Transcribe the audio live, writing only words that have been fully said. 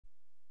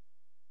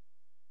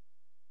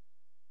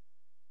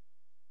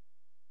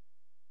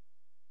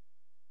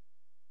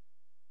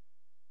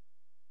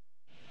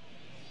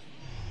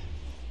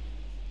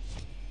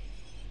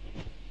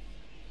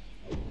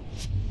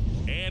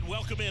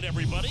Welcome in,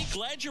 everybody.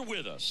 Glad you're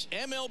with us.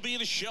 MLB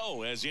The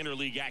Show has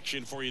interleague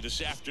action for you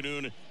this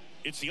afternoon.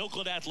 It's the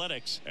Oakland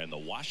Athletics and the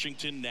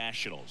Washington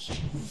Nationals.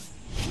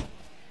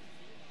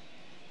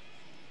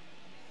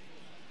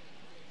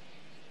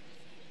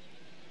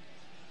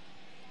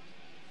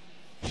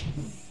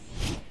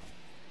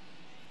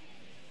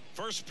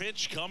 First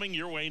pitch coming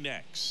your way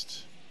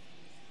next.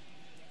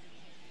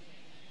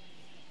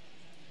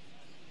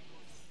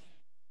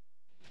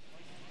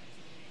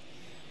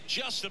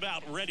 Just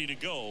about ready to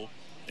go.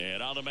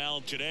 And on the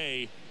mound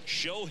today,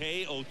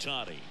 Shohei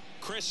Ohtani.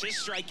 Chris, his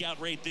strikeout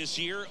rate this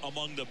year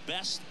among the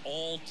best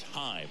all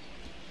time.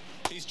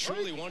 He's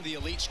truly one of the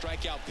elite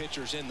strikeout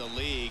pitchers in the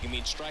league. I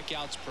mean,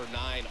 strikeouts per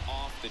 9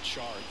 off the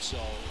chart. So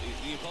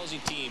the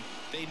opposing team,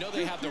 they know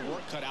they have their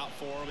work cut out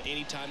for them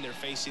anytime they're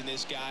facing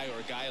this guy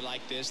or a guy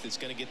like this that's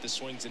going to get the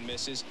swings and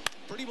misses.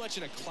 Pretty much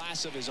in a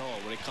class of his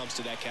own when it comes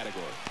to that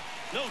category.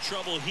 No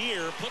trouble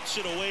here. Puts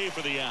it away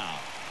for the out.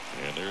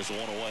 And there's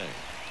one away.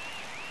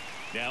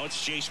 Now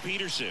it's Chase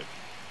Peterson.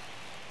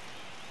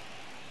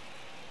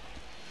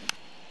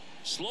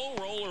 Slow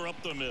roller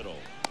up the middle.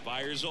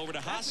 Fires over to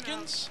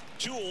Hoskins.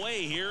 2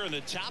 away here in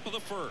the top of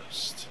the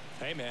first.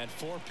 Hey, man,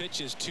 4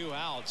 pitches, 2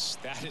 outs.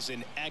 That is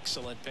an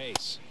excellent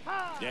pace.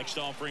 Next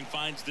offering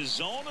finds the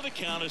zone, and the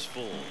count is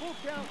full.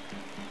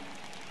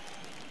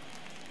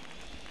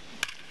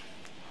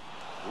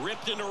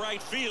 Ripped into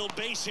right field,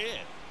 base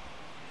hit.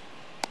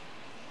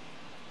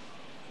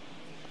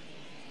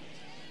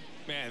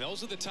 Man,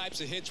 those are the types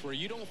of hits where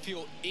you don't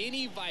feel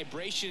any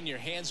vibration in your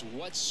hands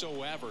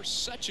whatsoever.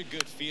 Such a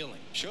good feeling.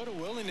 Showed a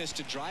willingness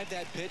to drive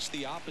that pitch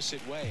the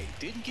opposite way.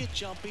 Didn't get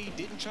jumpy,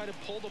 didn't try to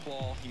pull the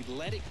ball. He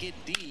let it get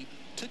deep,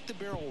 took the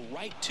barrel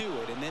right to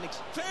it, and then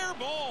fair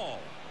ball.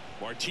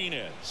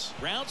 Martinez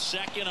rounds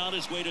second on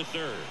his way to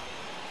third.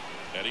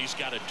 And he's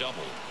got a double.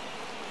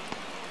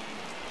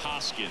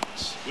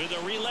 Hoskins with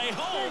a relay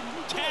home.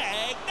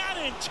 Tag, not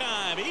in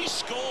time. He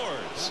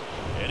scores.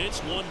 And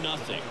it's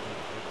 1-0.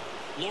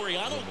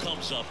 Laureano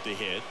comes up to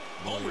hit.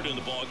 Homered in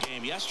the ball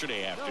game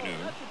yesterday afternoon.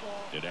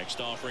 The next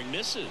offering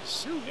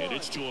misses, and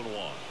it's 2-1.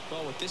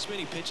 Well, with this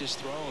many pitches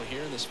thrown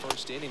here in this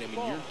first inning, I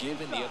mean, you're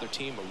giving the other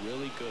team a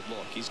really good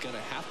look. He's going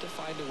to have to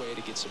find a way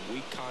to get some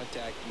weak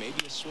contact,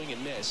 maybe a swing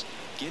and miss,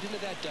 get into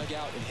that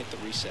dugout and hit the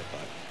reset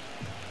button.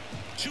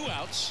 2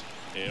 outs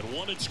and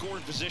 1 in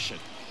scoring position.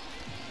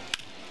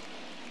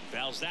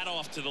 Fouls that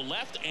off to the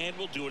left, and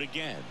will do it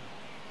again.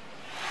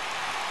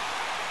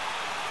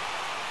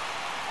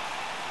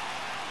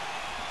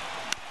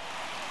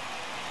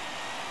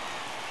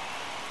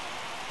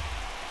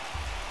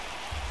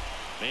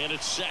 Man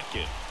at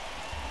second.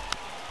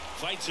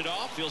 Fights it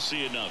off. He'll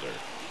see another.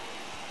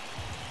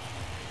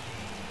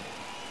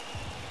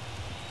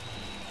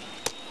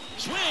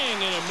 Swing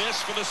and a miss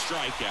for the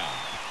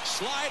strikeout.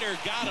 Slider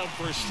got him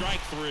for strike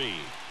 3.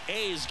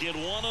 A's get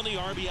 1 on the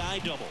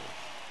RBI double.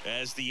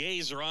 As the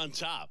A's are on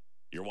top.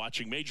 You're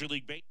watching Major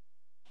League Baseball.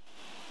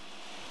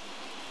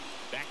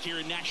 Back here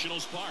in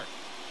Nationals Park.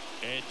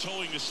 And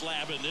towing the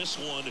slab in this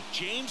one,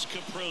 James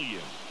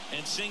KAPRIELIAN.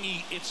 And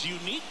Singy, it's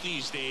unique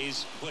these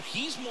days, but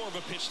he's more of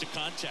a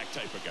pitch-to-contact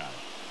type of guy.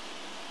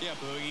 Yeah,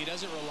 Boogie, he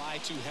doesn't rely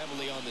too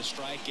heavily on the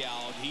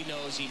strikeout. He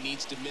knows he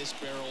needs to miss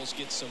barrels,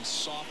 get some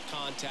soft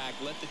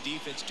contact, let the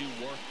defense do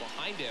work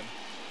behind him.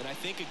 And I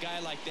think a guy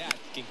like that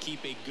can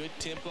keep a good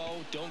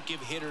tempo, don't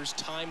give hitters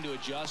time to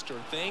adjust or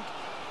think.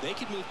 They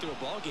can move through a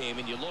ball game,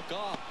 and you look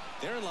up,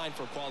 they're in line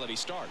for a quality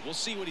start. We'll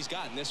see what he's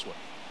got in this one.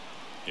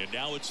 And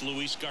now it's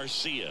Luis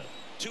Garcia.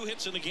 2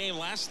 hits in the game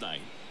last night.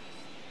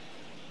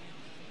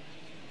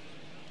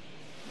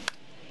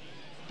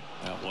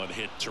 That one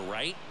hit to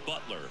right.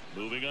 Butler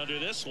moving under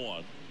this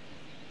one.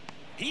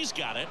 He's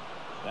got it.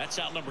 That's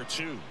out number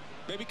 2.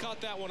 Maybe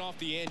caught that one off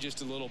the end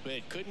just a little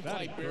bit. Couldn't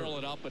quite barrel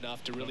it up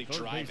enough to really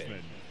drive it.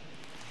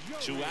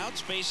 2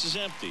 outs, base is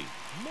empty.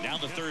 Now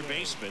the third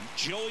baseman,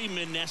 Joey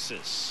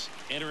Meneses,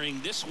 entering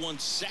this one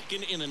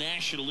second in the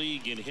National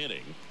League in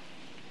hitting.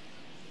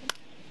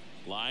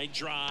 Line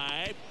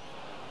drive.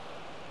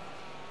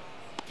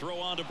 Throw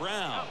on to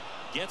Brown.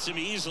 Gets him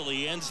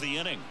easily, ends the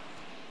inning.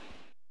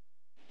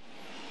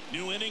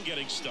 New inning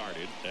getting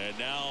started, and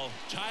now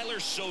Tyler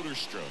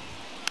Soderstrom.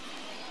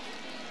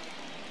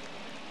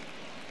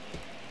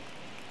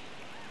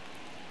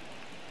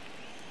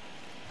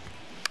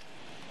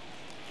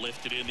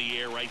 Lifted in the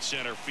air, right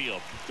center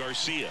field.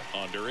 Garcia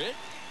under it.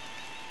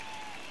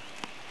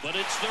 But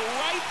it's the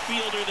right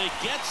fielder that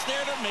gets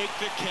there to make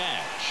the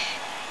catch.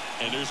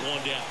 And there's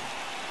one down.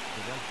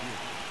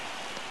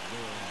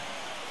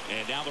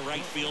 And now the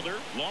right fielder,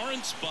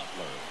 Lawrence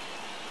Butler.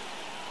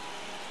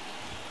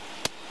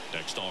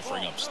 Next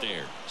offering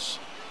upstairs.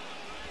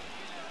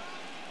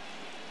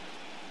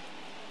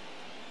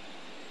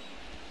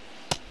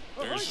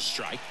 There's a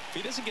strike. If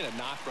he doesn't get a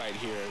knock right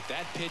here,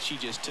 that pitch he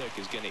just took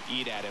is going to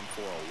eat at him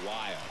for a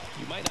while.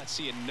 You might not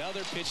see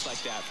another pitch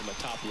like that from a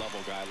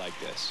top-level guy like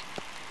this.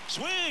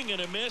 Swing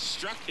and a miss,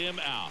 struck him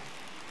out.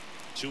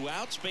 2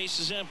 outs, base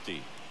is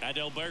empty.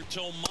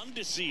 Adalberto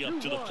Mondesi up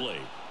to the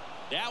plate.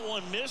 That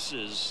one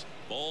misses.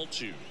 Ball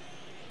 2.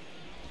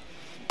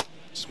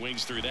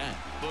 Swings through that.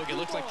 Look, it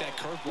looked like that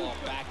curveball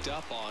backed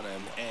up on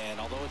him, and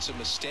although it's a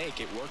mistake,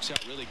 it works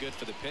out really good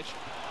for the pitcher.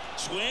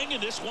 Swing,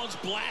 and this one's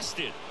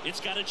blasted. It's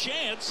got a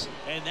chance,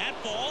 and that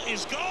ball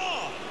is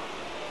gone.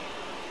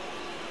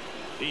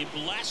 He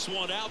blasts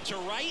one out to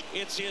right.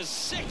 It's his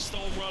 6th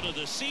home run of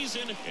the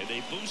season, and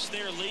they boost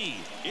their lead.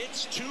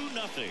 It's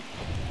 2-0.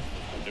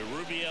 De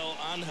Rubiel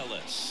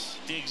Angeles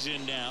digs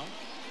in now.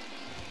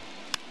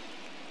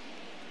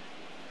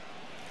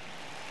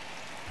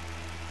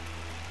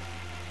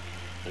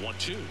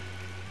 1-2.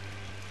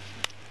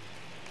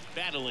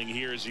 Battling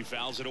here as he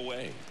fouls it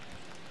away.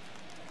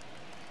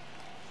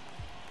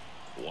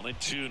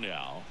 1-2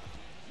 now.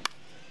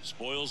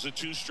 Spoils the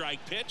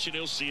 2-strike pitch, and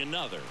he'll see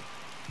another.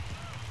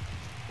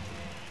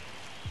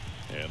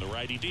 And the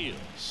righty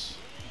deals.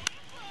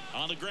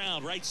 On the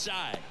ground, right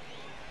side.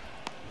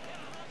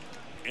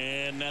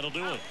 And that'll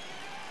do it.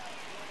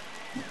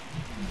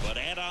 But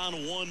add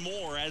on one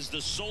more as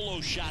the solo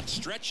shot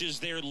stretches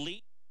their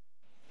lead.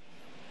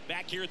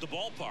 Back here at the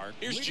ballpark,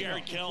 here's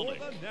Jared Kelnick.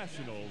 For the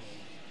Nationals,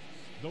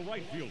 the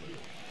right fielder,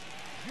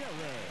 Jared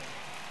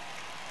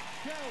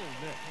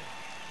Kelnick.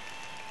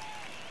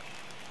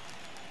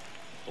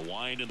 The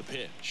wind and the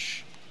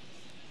pitch.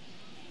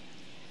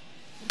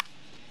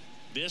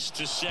 This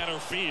to center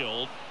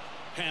field.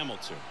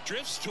 Hamilton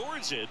drifts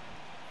towards it.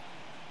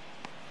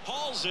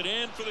 Hauls it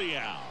in for the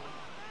out.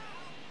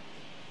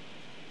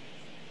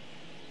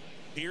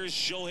 Here's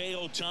Shohei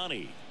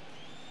Ohtani.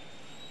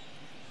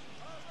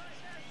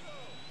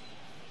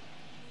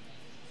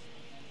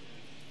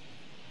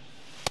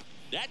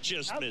 That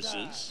just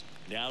misses.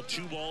 Now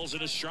 2 balls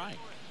and a strike.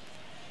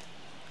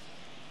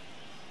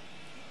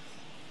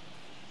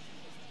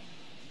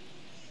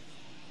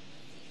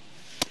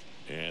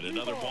 And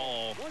another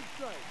ball.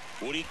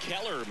 Woody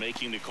Keller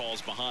making the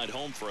calls behind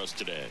home for us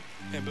today.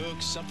 And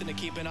Boog, something to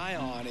keep an eye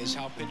on is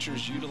how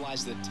pitchers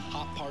utilize the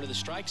top part of the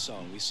strike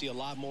zone. We see a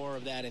lot more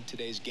of that in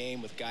today's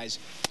game with guys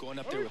going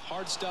up there with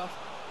hard stuff.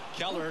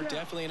 Keller,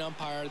 definitely an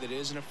umpire that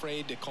isn't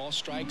afraid to call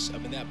strikes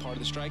up in that part of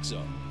the strike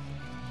zone.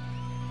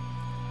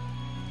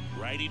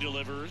 Righty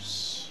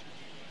delivers.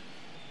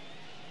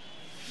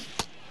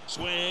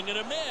 Swing and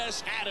a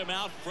miss. Had him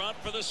out front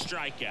for the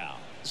strikeout.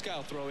 This guy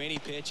will throw any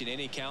pitch in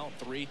any count.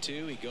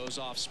 3-2. He goes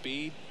off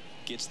speed,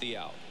 gets the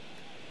out.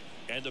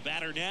 And the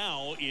batter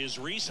now is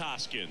Rhys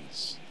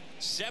Hoskins,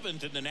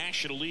 7th in the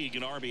National League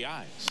in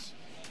RBIs.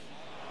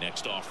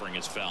 Next offering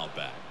is fouled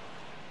back.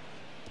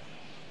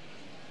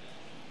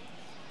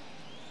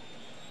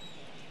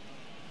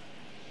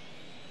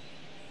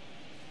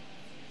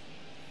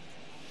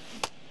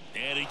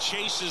 And he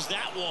chases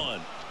that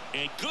one.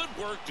 And good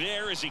work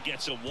there as he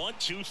gets a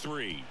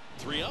 1-2-3.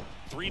 3 up,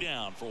 3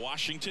 down for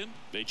Washington.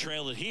 They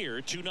trail it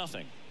here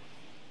 2-0.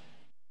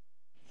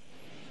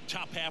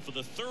 Top half of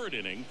the 3rd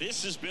inning.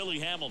 This is Billy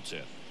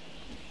Hamilton.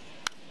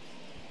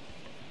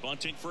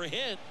 Bunting for a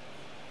hit.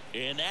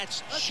 And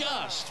that's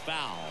just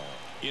foul.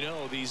 You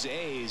know, these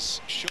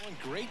A's showing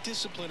great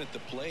discipline at the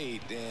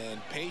plate, and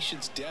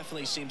patience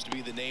definitely seems to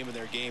be the name of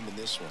their game in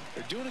this one.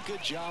 They're doing a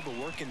good job of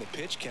working the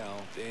pitch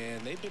count,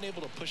 and they've been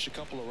able to push a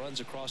couple of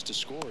runs across to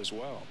score as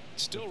well.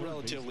 Still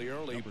relatively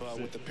early, but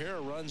with the pair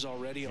of runs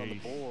already on the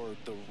board,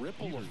 the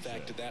ripple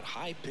effect of that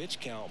high pitch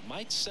count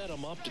might set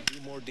them up to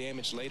do more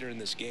damage later in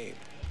this game.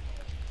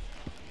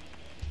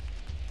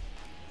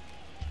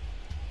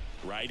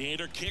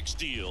 Right-hander kicks,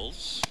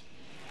 deals.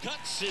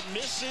 Cuts and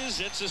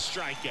misses. It's a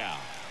strikeout.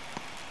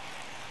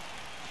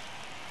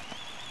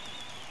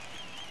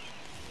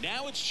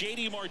 Now it's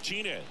J.D.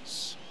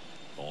 Martinez.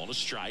 On a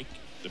strike.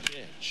 The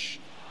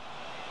pitch.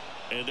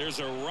 And there's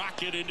a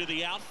rocket into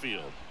the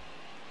outfield.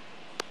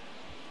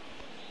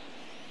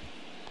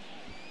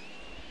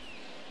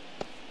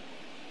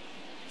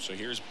 So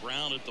here's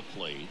Brown at the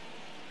plate.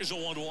 Here's a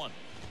 1-1.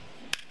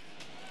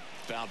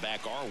 Fouled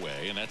back our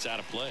way, and that's out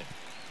of play.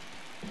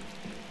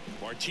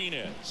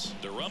 Martinez,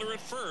 the runner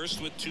at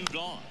first with 2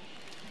 gone.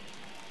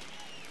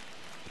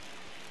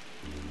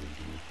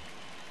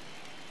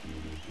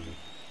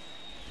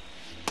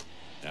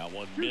 Now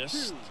one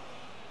missed.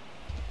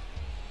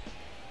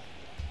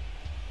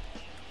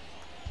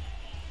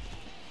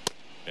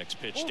 Next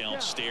pitch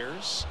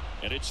downstairs,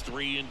 and it's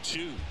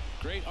 3-2.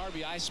 Great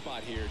RBI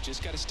spot here.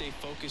 Just got to stay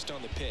focused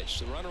on the pitch.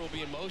 The runner will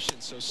be in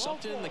motion, so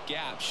something in the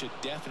gap should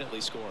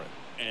definitely score it.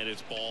 And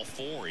it's ball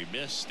 4. He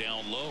missed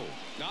down low.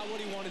 Not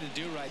what he wanted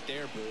to do right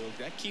there, Boog.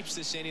 That keeps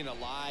this inning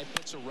alive,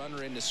 puts a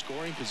runner into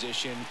scoring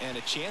position, and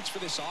a chance for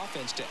this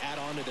offense to add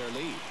on to their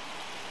lead.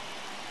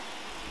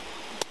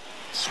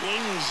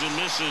 Swings and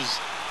misses,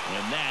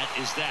 and that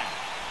is that.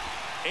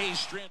 A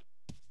strip.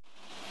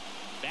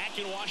 Back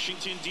in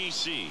Washington,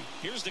 D.C.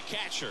 Here's the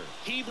catcher,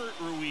 Hebert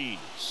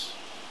Ruiz.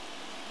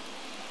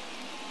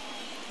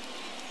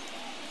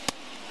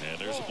 And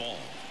there's a ball.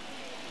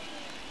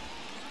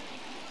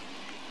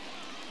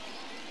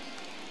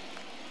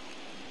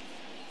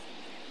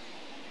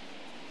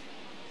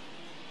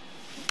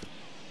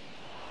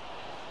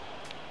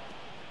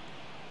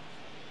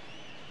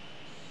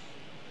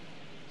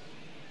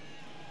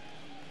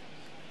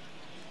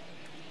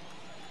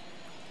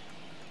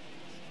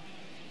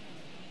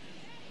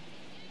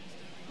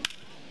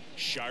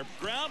 Sharp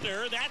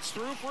grounder. That's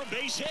through for a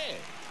base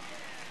hit.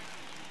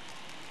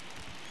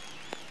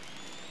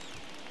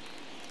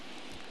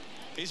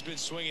 He's been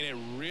swinging it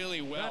really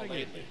well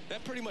lately.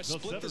 That pretty much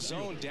split the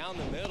zone down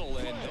the middle,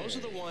 and those are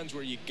the ones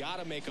where you got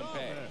to make them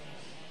pay.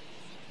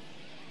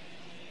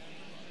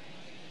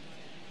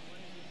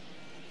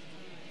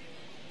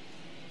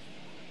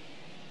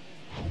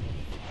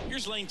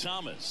 Here's Lane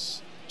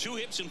Thomas. 2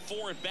 hits and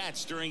 4 at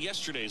bats during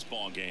yesterday's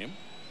ball game.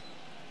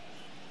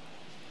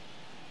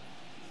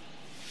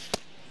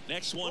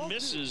 Next one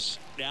misses.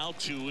 Now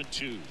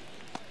 2-2.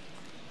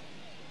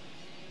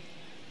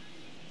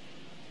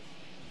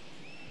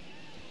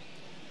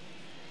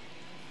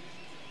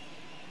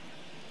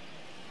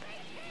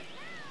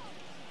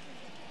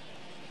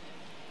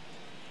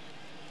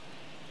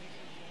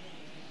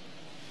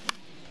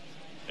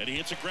 And he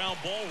hits a ground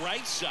ball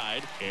right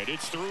side, and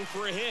it's through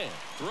for a hit.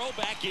 Throw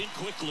back in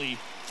quickly.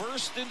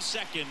 First and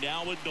second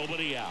now with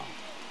nobody out.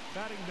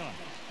 Batting 9,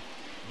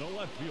 the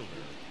left fielder.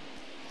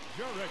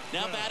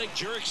 Now batting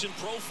Jurickson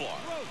Profar.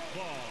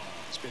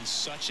 It's been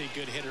such a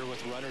good hitter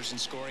with runners in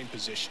scoring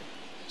position.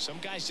 Some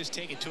guys just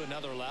take it to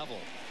another level.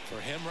 For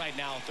him right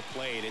now at the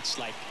plate, it's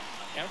like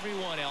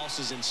everyone else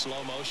is in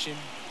slow motion,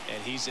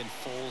 and he's in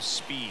full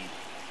speed.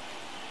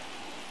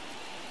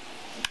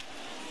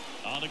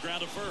 On the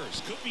ground to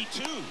first. Could be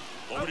 2.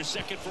 Over to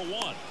second for 1.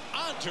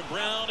 On to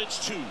Brown.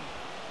 It's 2.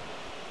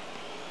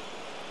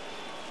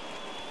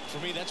 For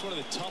me, that's one of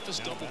the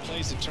toughest double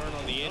plays to turn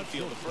on the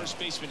infield. The first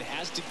baseman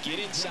has to get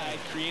inside,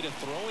 create a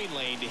throwing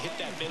lane to hit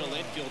that middle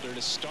infielder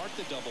to start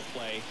the double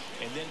play,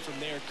 and then from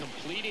there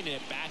completing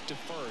it back to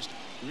first.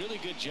 Really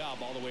good job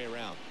all the way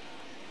around.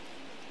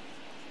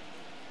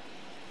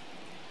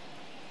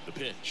 The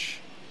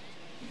pitch.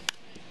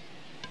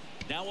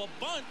 Now a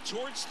bunt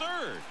towards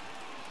third.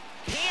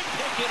 Can't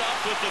pick it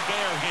up with the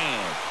bare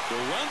hand. The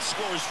run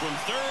scores from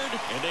third,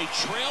 and they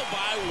trail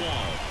by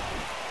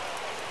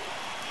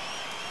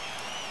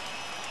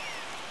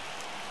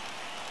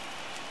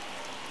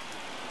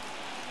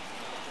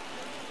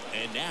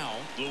 1. And now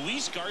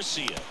Luis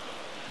Garcia.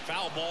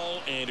 Foul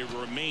ball, and it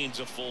remains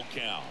a full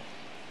count.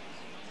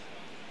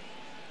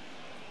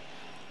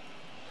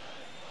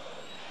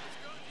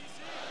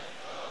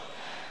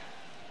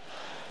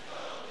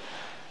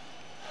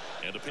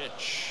 And the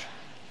pitch.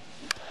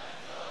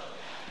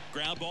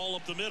 Ground ball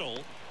up the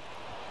middle.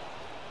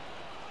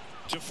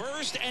 To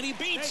first, and he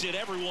beats it.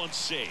 Everyone's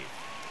safe.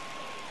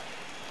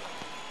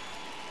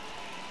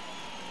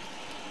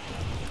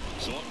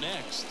 So up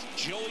next,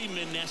 Joey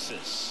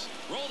Meneses.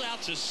 Rolled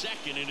out to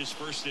second in his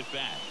first at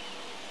bat.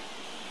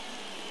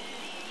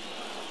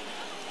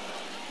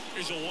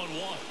 Here's a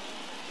 1-1.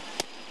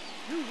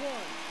 2-1.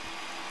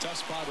 Tough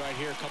spot right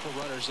here. A couple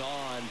runners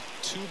on.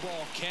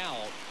 2-ball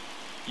count.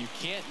 You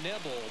can't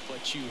nibble,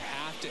 but you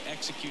have to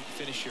execute and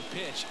finish your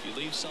pitch. If you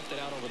leave something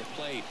out over the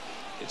plate,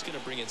 it's going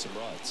to bring in some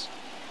runs.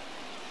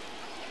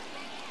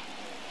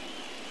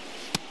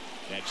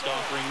 Next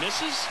offering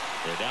misses.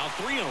 They're down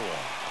 3 in a row.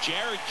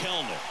 Jared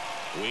Kellner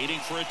waiting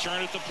for a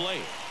turn at the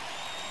plate.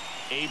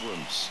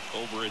 Abrams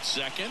over at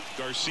second.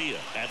 Garcia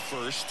at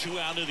first. 2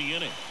 out of the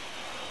inning.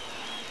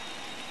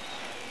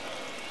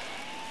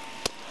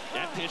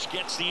 That pitch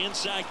gets the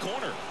inside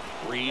corner.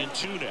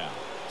 3-2 now.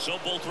 So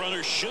both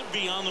runners should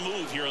be on the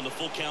move here on the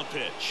full count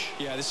pitch.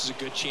 Yeah, this is a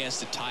good chance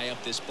to tie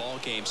up this ball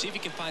game. See if you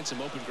can find some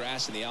open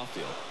grass in the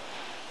outfield.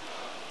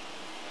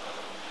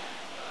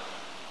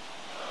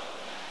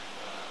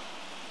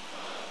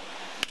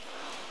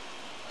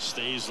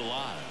 Stays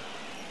alive.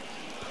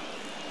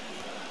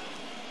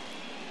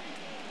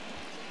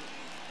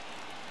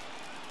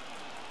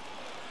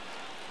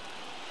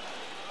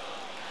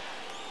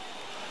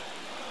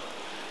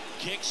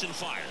 Kicks and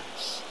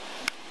fires.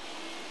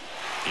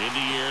 In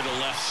the air to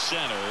left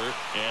center,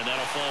 and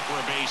that'll fall for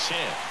a base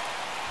hit.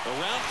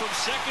 Around from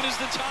second is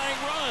the tying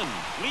run.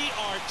 We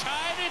are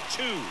tied at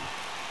 2.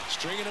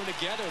 Stringing them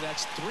together,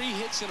 that's 3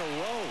 hits in a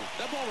row.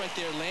 That ball right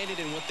there landed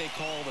in what they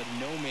call the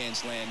no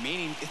man's land,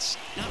 meaning it's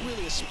not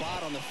really a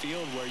spot on the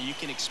field where you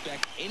can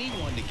expect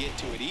anyone to get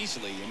to it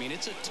easily. I mean,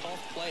 it's a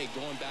tough play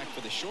going back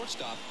for the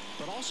shortstop,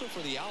 but also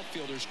for the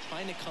outfielders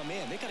trying to come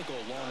in. They got to go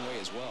a long way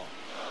as well.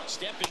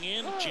 Stepping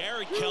in,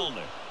 Jared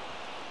Kellner.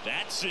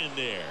 That's in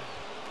there.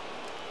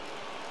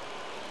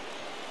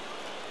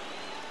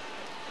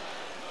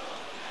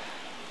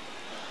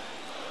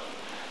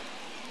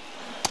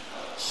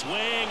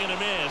 Swing and a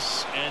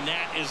miss, and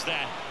that is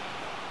that.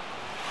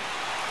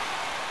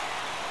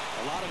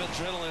 A lot of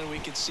adrenaline, we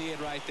can see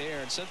it right there,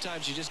 and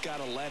sometimes you just got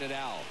to let it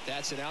out.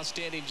 That's an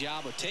outstanding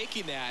job of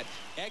taking that.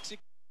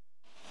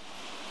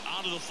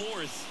 On to the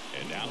 4th,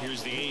 and now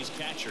here's the A's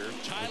catcher,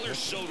 Tyler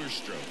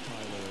Soderstrom.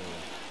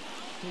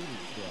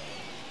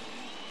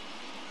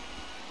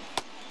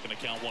 Going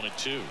to count 1 and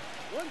 2.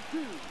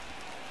 1-2.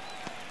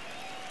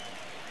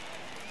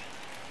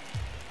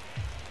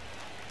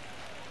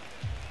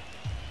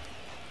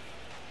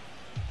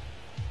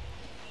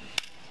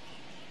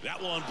 That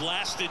one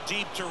blasted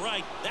deep to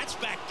right. That's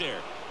back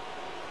there.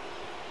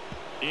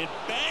 It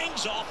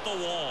bangs off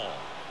the wall.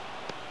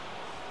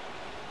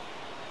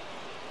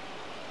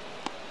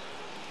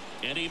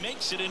 And he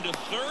makes it into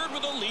third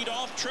with a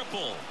leadoff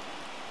triple.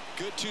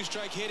 Good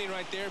two-strike hitting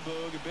right there,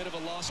 Boog. A bit of a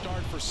lost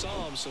start for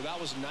some, so that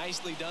was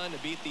nicely done to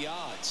beat the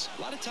odds.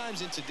 A lot of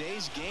times in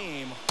today's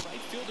game, right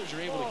fielders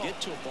are able to get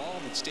to a ball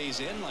that stays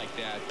in like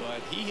that,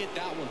 but he hit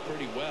that one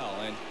pretty well.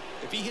 And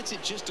if he hits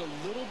it just a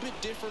little bit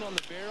different on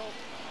the barrel.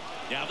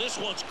 Now this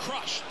one's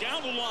crushed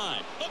down the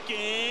line.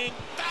 Looking,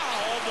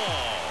 foul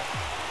ball.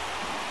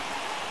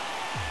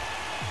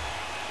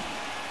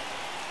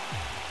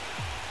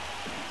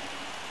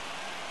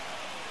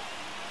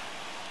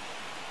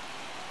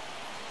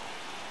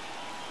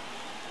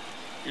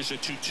 Here's a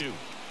 2-2.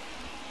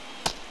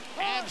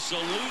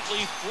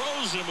 Absolutely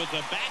throws him with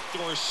the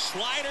backdoor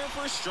slider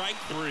for strike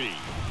 3.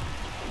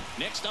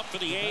 Next up for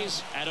the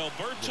A's,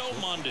 Adalberto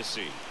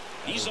Mondesi.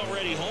 He's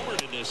already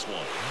homered in this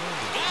one.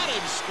 Got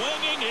him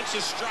swinging. It's a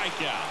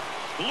strikeout.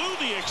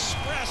 Blew the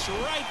express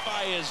right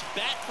by his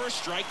bat for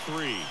strike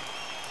 3.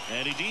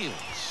 And he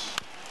deals.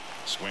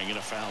 Swinging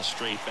a foul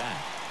straight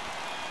back.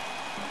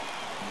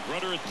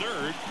 Runner at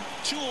third,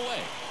 2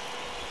 away.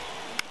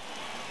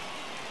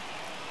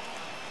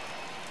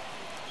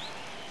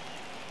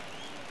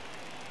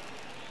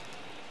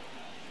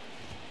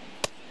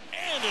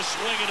 A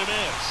swing and a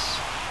miss.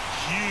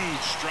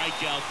 Huge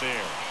strikeout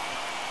there.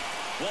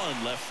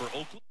 1 left for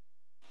Oakland.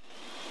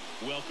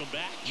 Welcome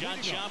back. John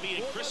Chambi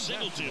and Chris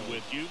Singleton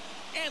with you.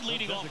 And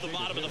leading off the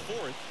bottom of the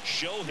 4th,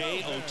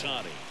 Shohei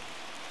OHTANI.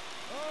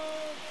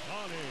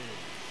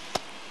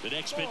 The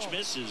next pitch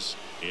misses,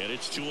 and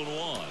it's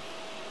 2-1.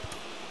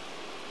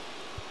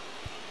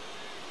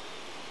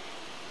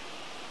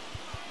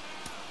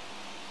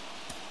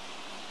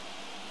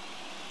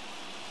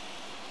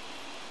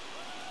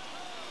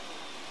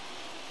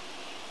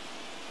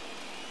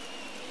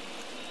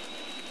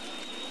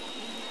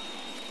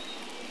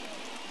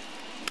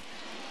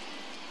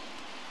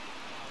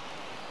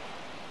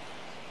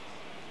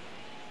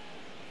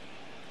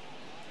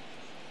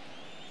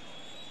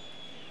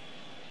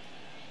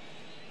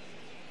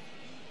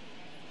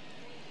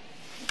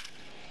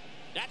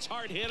 That's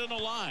hard hit on the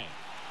line.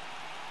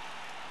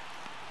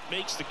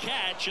 Makes the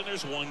catch, and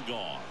there's 1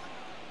 gone.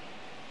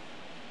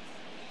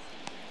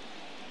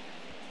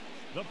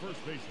 The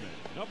first baseman,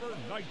 number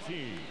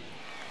 19.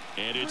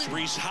 And it's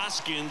Rhys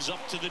Hoskins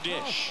up to the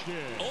dish. 0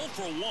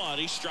 for 1.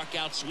 He struck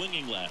out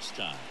swinging last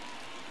time.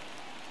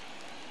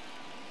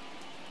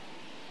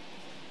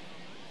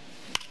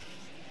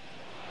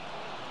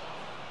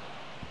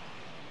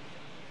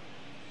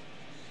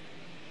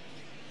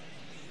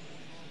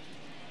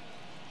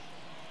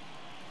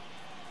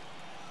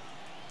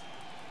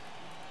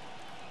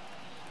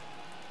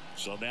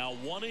 So now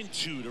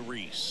 1-2 to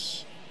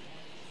Rhys.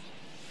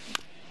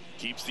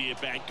 Keeps the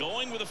at-bat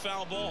going with a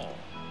foul ball.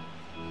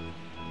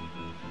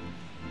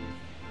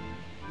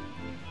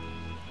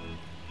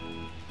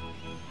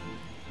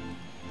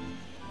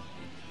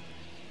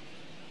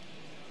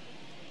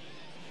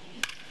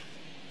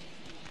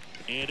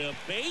 And a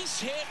base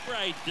hit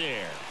right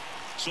there.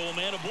 So a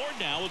man aboard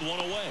now with 1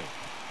 away.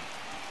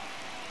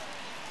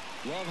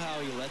 Love how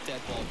he let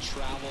that ball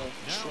travel,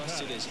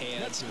 trusted his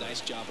hands.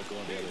 Nice job of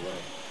going the other way.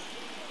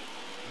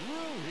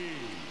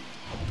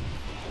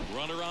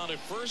 Runner on at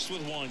first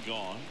with 1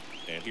 gone.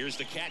 And here's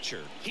the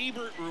catcher,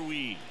 Hebert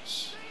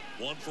Ruiz.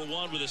 1 for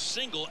 1 with a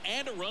single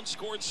and a run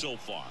scored so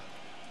far.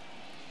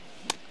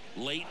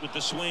 Late with the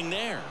swing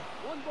there.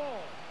 1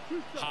 ball,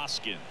 2 strikes.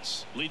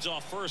 Hoskins leads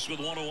off first with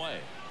 1 away.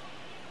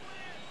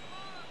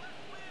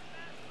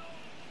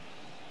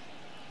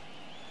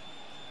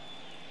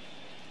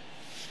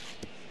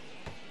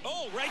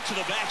 Oh, right to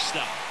the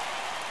backstop.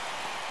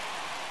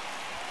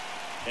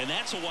 And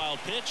that's a wild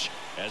pitch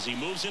as he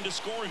moves into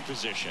scoring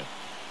position.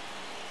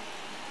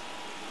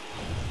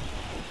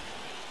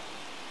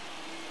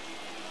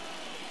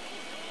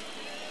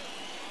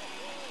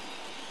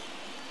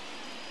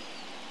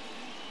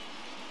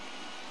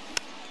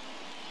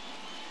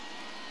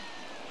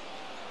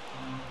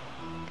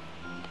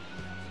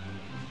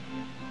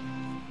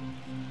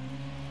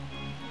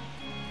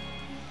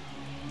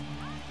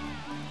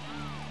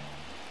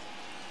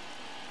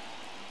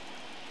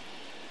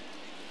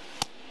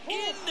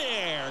 In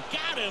there,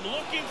 got him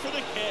looking for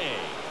the K.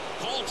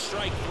 Called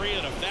strike 3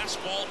 and a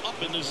fastball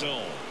up in the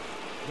zone.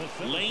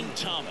 Lane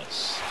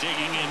Thomas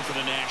digging in for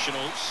the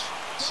Nationals.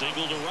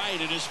 Single to right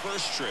in his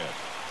first trip.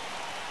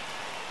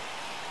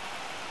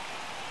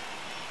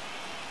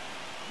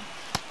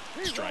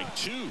 Strike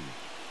 2.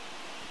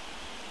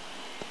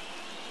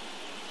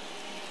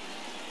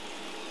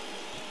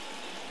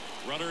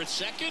 Runner at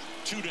second,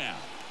 2 down.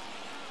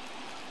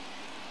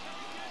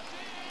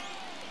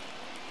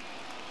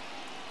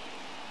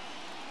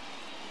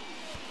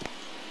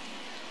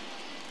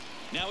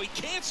 Now he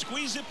can't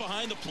squeeze it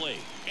behind the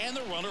plate, and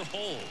the runner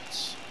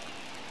holds.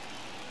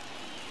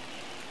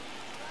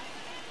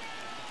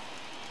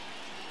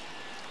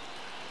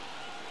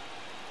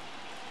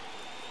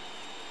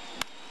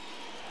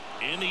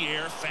 In the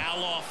air,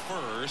 foul off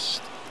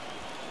first.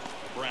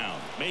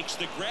 Brown makes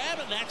the grab,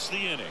 and that's the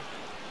inning.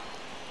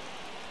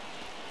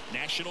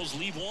 Nationals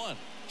leave 1.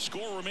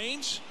 Score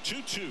remains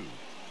 2-2.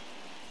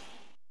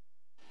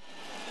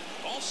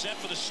 set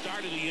for the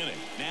start of the inning.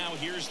 Now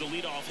here's the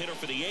leadoff hitter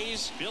for the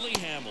A's, Billy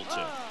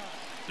Hamilton.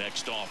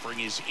 Next offering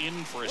is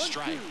in for a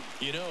strike.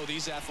 You know,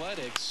 these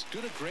Athletics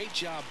doing a great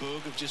job,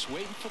 Boog, of just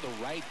waiting for the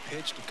right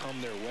pitch to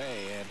come their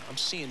way, and I'm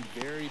seeing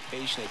very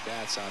patient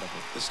at-bats out of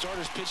them. The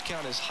starter's pitch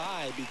count is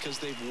high because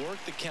they've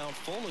worked the count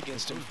full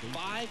against him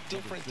 5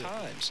 different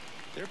times.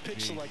 Their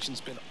pitch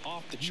selection's been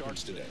off the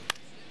charts today.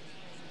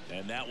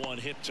 And that one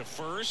hit to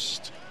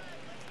first.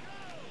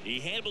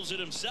 He handles it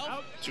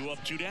himself. 2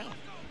 up, 2 down.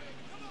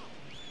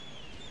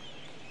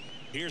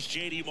 Here's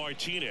J.D.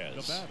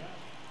 Martinez.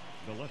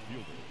 The left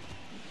fielder.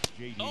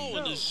 Oh,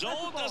 and the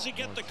zone doesn't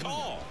get the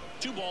call.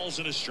 2 balls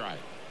and a strike.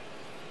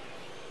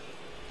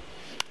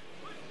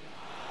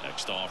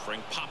 Next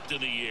offering popped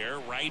in the air,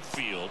 right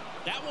field.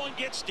 That one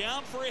gets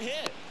down for a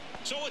hit.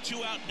 So a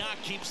 2-out knock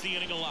keeps the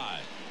inning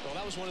alive. Well,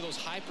 that was one of those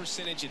high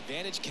percentage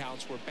advantage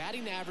counts where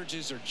batting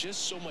averages are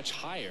just so much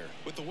higher.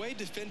 With the way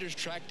defenders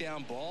track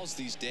down balls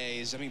these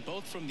days, I mean,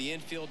 both from the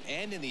infield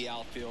and in the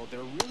outfield,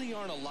 there really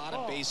aren't a lot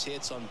of base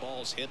hits on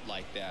balls hit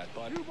like that.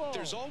 But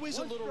there's always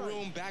a little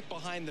room back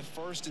behind the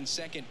first and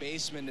second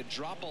baseman to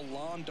drop a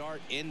lawn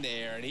dart in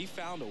there, and he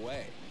found a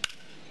way.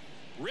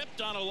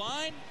 Ripped on a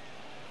line.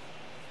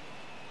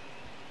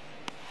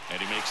 And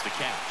he makes the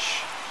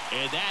catch.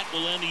 And that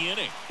will end the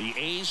inning. The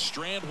A's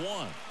strand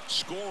 1.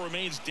 Score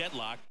remains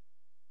deadlocked.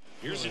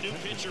 Here's a new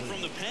pitcher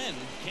from the pen,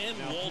 Ken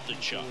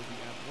Waldichuk.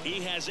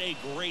 He has a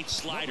great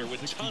slider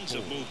with tons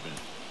of movement.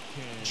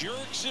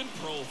 Jerks in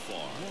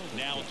profile.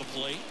 Now at the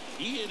plate,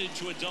 he hit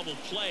into a double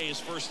play his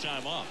first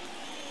time up.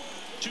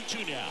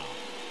 2-2 now.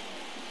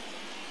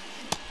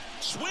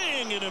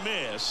 Swing and a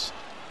miss.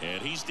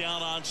 And he's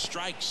down on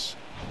strikes.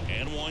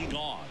 And 1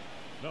 gone.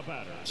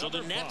 So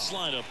the Nets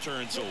lineup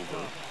turns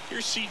over.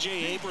 Here's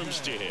C.J. Abrams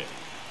to hit.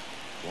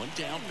 1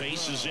 down,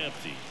 base is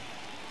empty.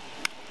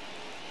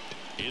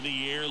 In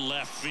the air,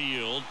 left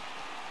field.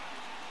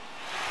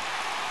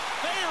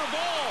 Fair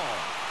ball.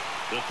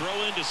 The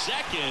throw into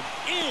second.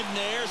 In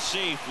there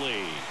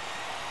safely.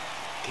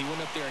 He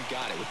went up there and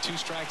got it. With 2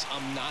 strikes,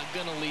 I'm not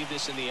going to leave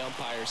this in the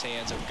umpire's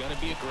hands. I'm going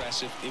to be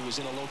aggressive. It was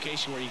in a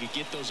location where you could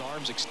get those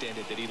arms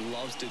extended that he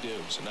loves to do.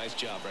 So nice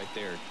job right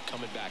there,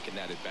 coming back in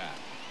that at-bat.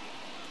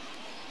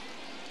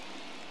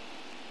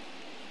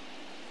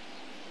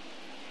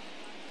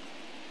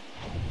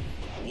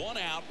 One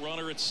out,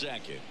 runner at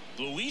second.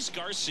 Luis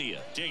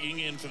Garcia digging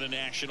in for the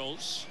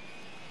Nationals.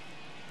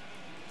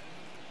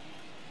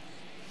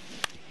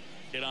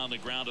 Hit on the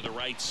ground to the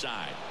right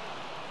side.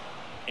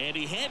 And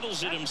he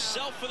handles it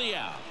himself for the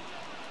out.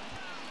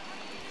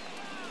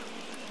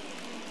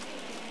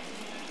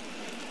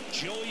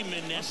 Joey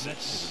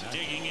Meneses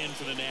digging in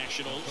for the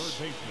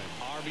Nationals.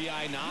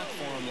 RBI knock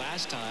for him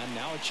last time.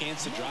 Now a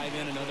chance to drive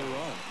in another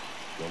run.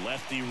 The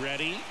lefty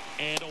ready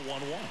and a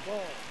 1-1.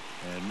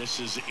 And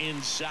misses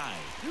inside.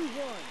 2-1.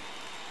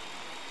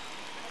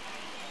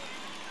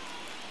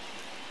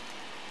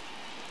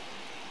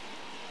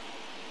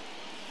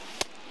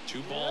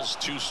 Two balls,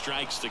 2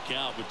 strikes to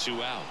count with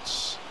 2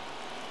 outs.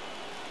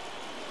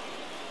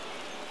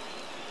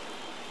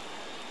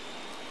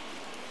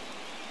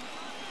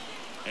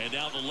 And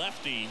now the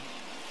lefty.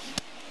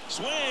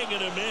 Swing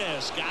and a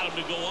miss. Got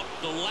him to go up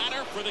the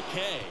ladder for the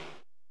K.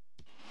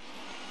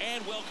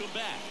 And welcome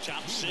back.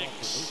 Top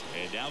 6.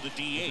 And now the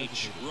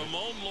DH,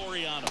 Ramon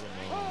Laureano.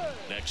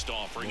 Next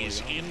offering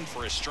is in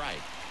for a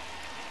strike.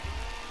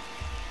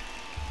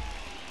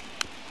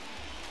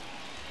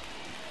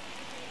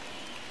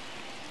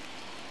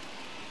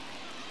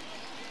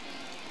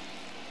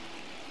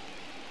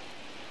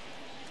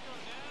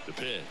 The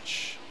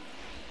pitch.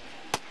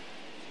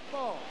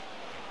 Ball.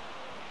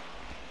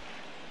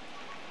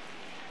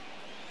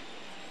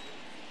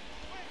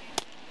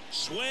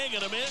 Swing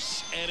and a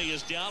miss, and he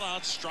is down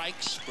on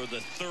strikes for the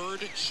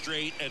 3rd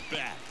straight at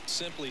bat.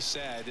 Simply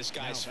said, this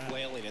guy's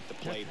flailing at the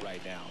plate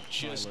right now.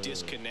 Just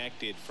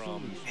disconnected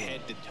from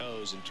head to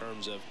toes in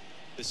terms of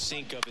the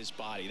sink of his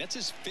body. That's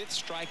his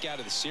 5th strikeout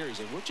of the series,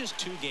 and we're just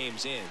 2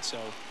 games in. So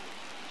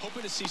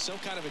hoping to see some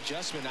kind of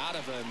adjustment out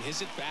of him.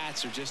 His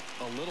at-bats are just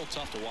a little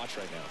tough to watch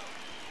right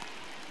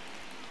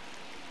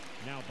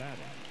now. Now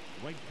batting,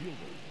 right fielder.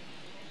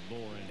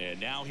 And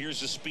now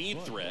here's a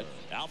speed threat,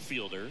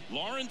 outfielder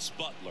Lawrence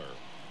Butler,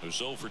 who's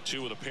 0 for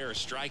 2 with a pair of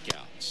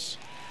strikeouts.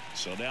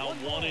 So now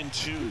 1 and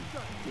 2.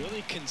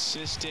 Really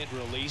consistent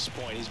release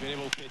point. He's been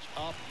able to pitch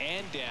up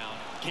and down.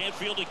 Can't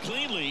field it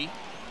cleanly.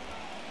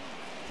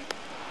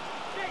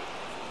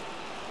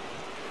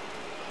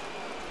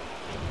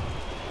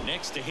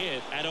 Next to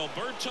hit at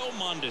Alberto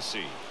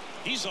Mondesi.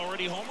 He's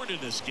already homered in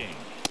this game.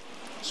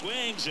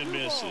 Swings and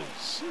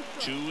misses.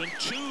 2 and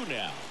 2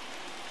 now.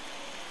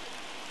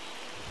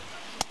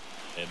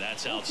 And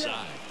that's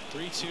outside.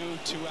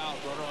 3-2, 2 out,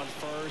 runner on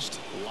first.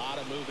 A lot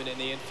of movement in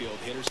the infield.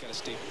 Hitter's got to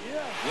stay.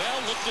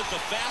 Well, looked at the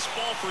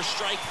fastball for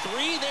strike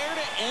 3 there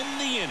to end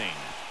the inning.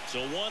 So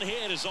 1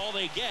 hit is all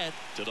they get.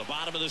 To the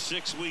bottom of the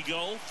 6th we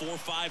go. 4,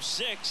 5,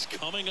 6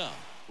 coming up.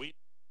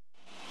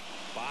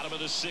 Bottom of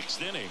the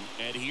 6th inning.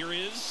 And here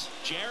is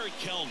Jared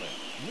Kelman.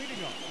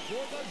 Leading up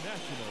for the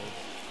Nationals,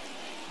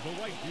 the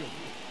right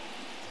fielder,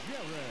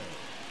 Jared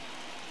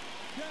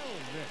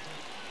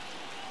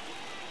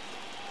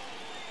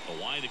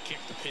A wind to kick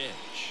the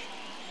pitch.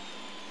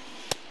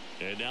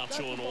 And now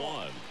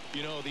 2-1.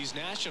 You know, these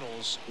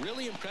Nationals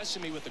really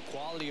impressing me with the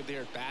quality of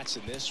their bats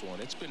in this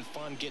one. It's been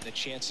fun getting a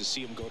chance to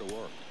see them go to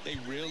work. They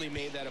really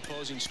made that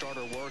opposing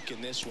starter work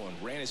in this one.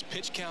 Ran his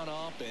pitch count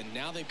up, and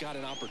now they've got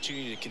an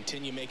opportunity to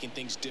continue making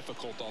things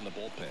difficult on the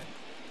bullpen.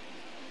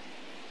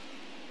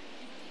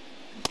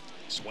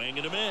 Swing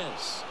and a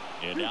miss.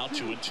 And now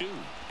 2-2.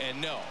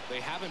 And no, they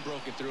haven't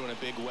broken through in a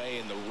big way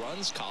in the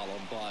runs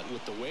column, but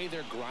with the way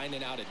they're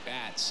grinding out at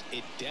bats,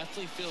 it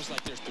definitely feels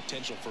like there's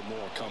potential for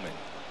more coming.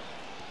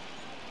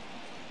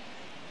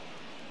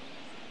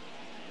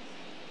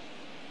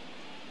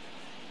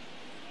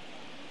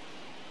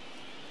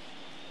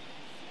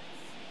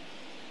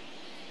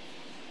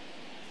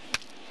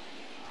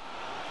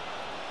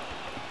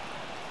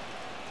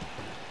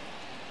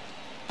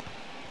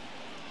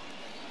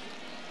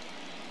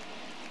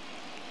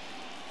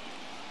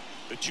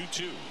 The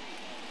 2-2.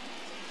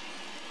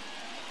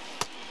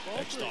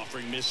 Next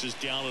offering misses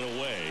down and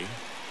away.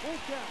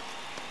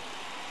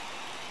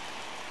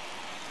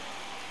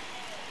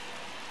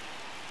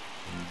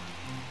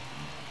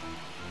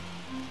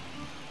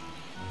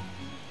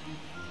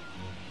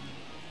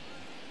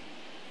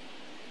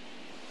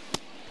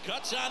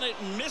 Cuts on it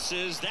and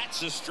misses.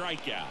 That's a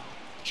strikeout.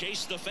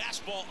 Chase the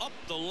fastball up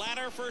the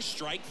ladder for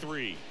strike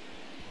 3.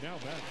 Now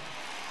batting.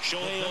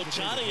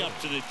 OHTANI up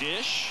to the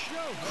dish.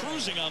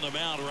 Cruising on the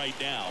mound right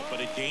now, but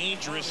a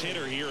dangerous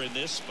hitter here in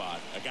this spot.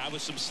 A guy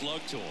with some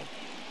slug to him.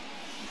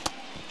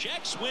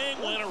 Check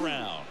swing went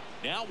around.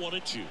 Now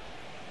 1-2.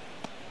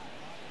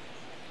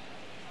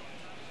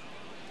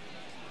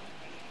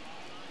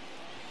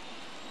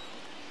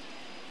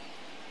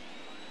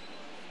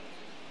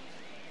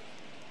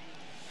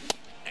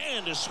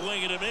 And a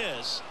swing and a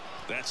miss.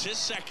 That's his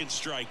second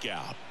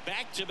strikeout.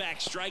 Back-to-back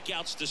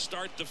strikeouts to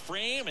start the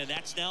frame, and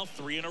that's now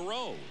 3 in a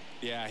row.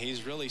 Yeah,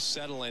 he's really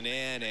settling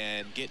in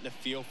and getting a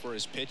feel for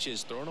his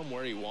pitches, throwing them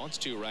where he wants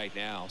to right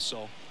now.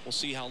 So we'll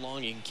see how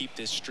long he can keep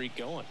this streak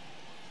going.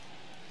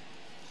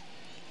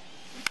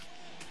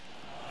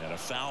 And a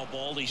foul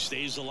ball, he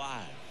stays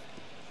alive.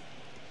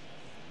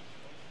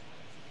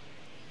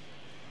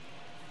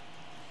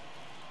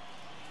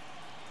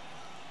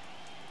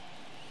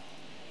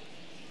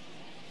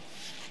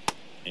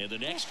 And the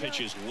next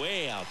pitch is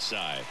way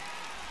outside.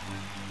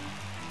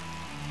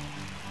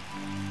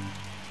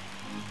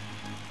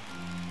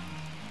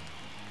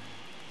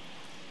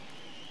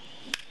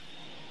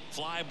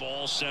 Fly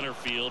ball center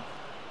field.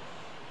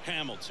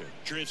 Hamilton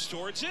drifts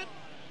towards it.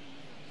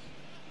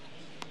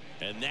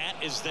 And that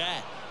is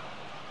that.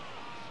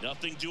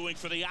 Nothing doing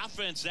for the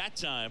offense that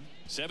time.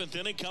 7th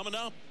inning coming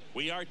up.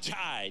 We are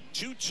tied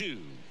 2-2.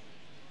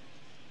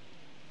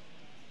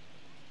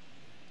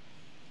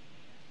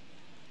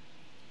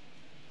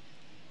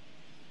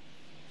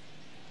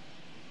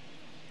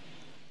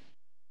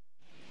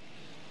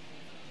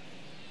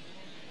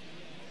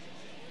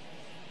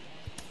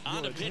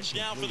 On the pitch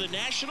now for the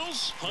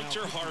Nationals,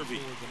 Hunter Harvey.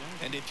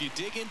 And if you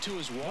dig into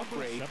his walk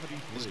rate,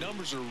 his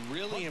numbers are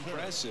really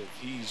impressive.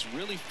 He's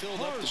really filled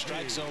up the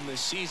strike zone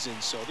this season,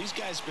 so these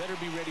guys better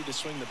be ready to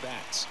swing the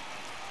bats.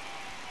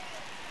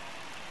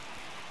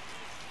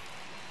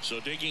 So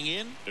digging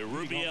in,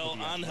 Uribiel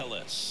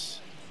Angeles.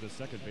 The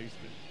second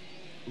baseman,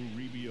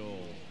 Uribiel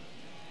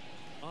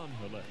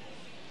Angeles.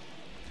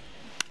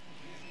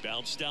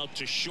 Bounced out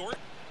to short.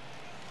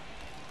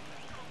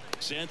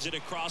 Sends it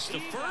across the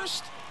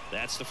first.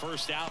 That's the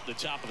first out at the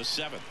top of the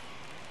 7th.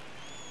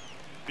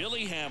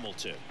 Billy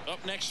Hamilton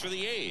up next for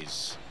the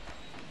A's.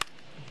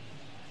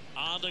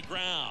 On the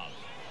ground.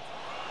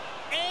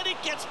 And it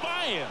gets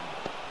by him.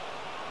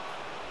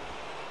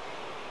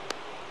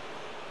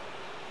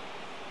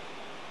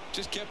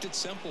 Just kept it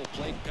simple.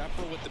 Played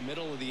Pepper with the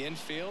middle of the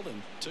infield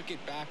and took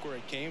it back where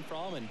it came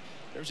from, and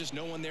there's just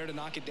no one there to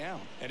knock it down.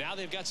 And now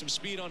they've got some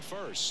speed on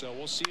first, so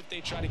we'll see if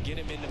they try to get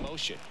him into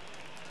motion.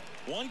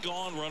 One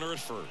gone, runner at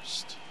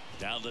first.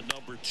 Now the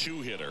number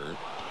 2 hitter.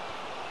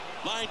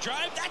 Line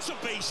drive, that's a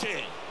base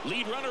hit.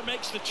 Lead runner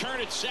makes the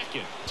turn at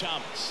second.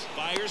 Thomas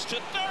fires to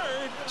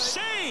third.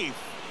 Safe.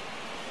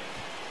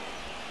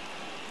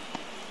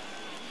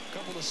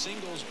 Couple of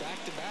singles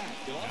back to back.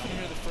 You'll often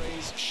hear the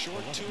phrase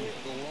short to it,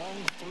 long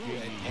through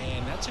it,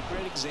 and that's a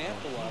great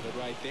example of it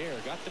right there.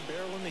 Got the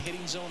barrel in the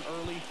hitting zone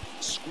early,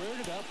 squared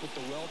it up with the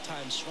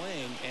well-timed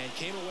swing, and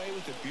came away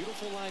with a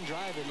beautiful line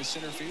drive in the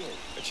center field.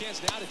 A chance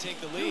now to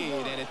take the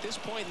lead, and at this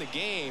point in the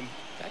game,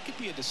 that could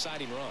be a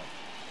deciding run.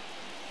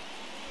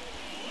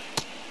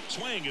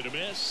 Swing and a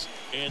miss,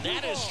 and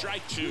that is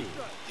strike 2.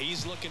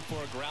 He's looking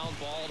for a ground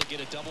ball to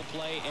get a double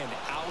play and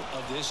out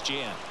of this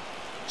jam.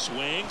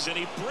 Swings and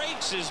he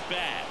breaks his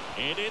bat,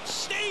 and it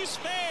stays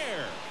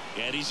fair.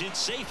 And he's in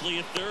safely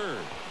at third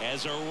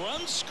as a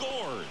run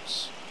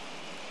scores.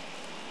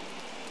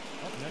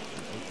 Up next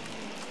is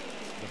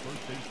the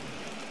first baseman,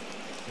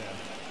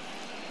 Seth.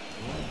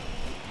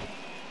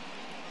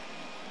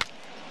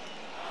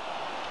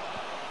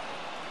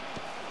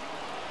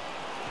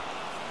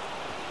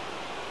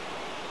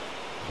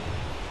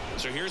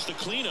 So here's the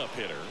cleanup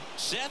hitter,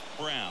 Seth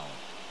Brown.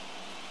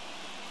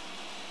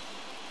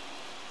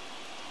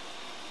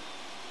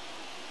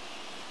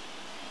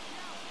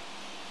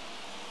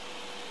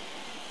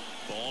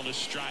 Ball to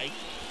strike.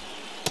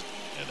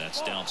 And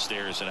that's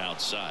downstairs and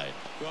outside.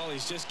 Well,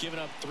 he's just given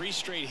up 3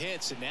 straight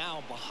hits, and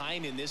now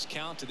behind in this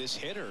count to this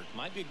hitter.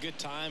 Might be a good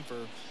time for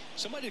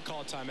somebody to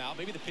call a timeout.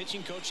 Maybe the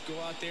pitching coach go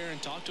out there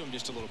and talk to him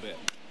just a little bit.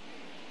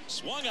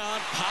 Swung on,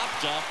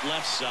 popped up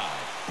left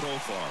side.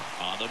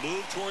 Profar on the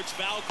move towards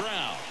foul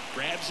ground.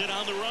 Grabs it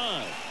on the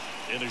run.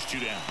 And there's 2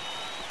 down.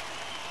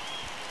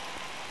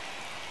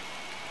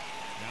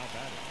 Now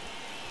batting,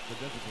 the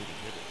designated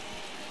hitter,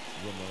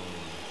 Ramon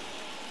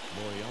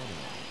Laureano.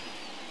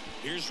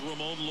 Here's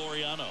Ramon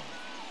Laureano.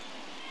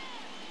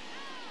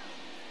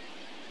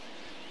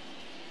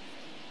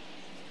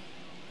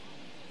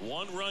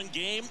 One-run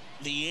game.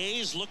 The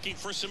A's looking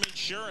for some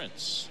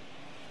insurance.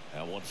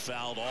 That one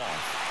fouled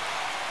off.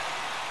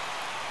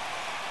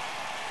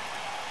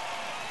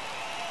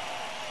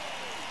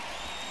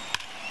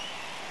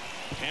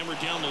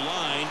 Hammered down the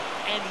line,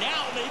 and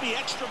now maybe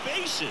extra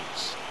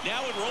bases.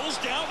 Now it rolls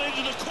down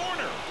into the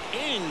corner.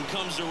 In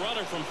comes the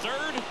runner from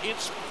third.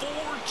 It's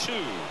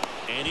 4-2.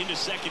 And into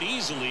second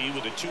easily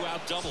with a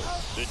 2-out double.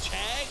 The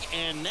tag,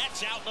 and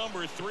that's out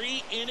number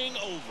 3, inning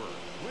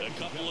over. A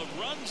couple of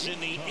runs in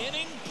the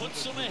inning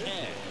puts them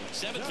ahead.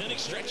 7th inning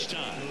stretch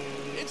time.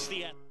 It's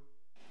the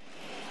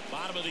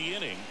bottom of the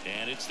inning,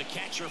 and it's the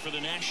catcher for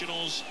the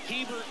Nationals,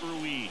 Rebirth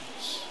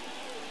Ruiz.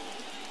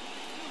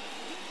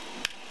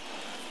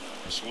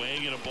 A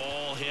swing and a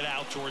ball hit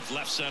out towards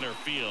left center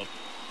field.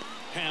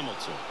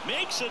 Hamilton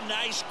makes a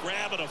nice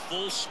grab and a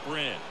full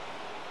sprint.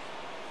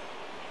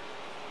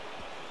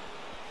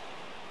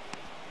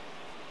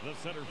 The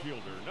center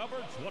fielder, number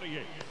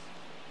 28,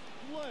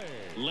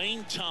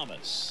 Lane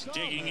Thomas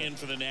digging in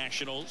for the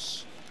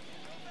Nationals.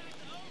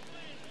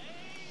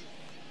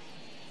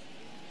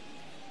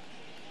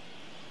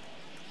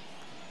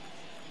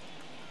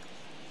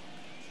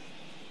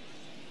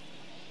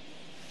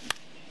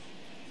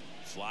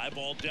 Fly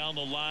ball down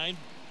the line.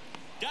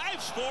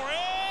 Dives for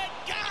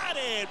it. Got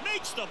it.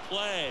 Makes the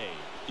play.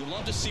 You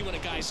love to see when a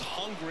guy's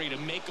hungry to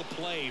make a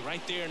play.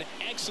 Right there, an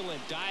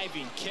excellent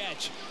diving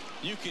catch.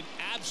 You can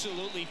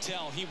absolutely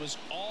tell he was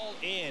all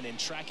in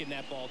tracking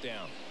that ball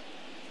down.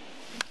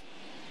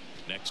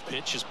 Next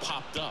pitch is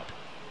popped up.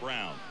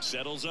 Brown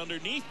settles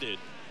underneath it.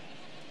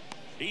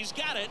 He's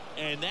got it,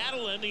 and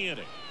that'll end the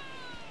inning.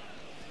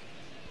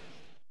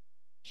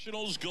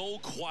 Nationals go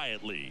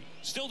quietly.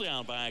 Still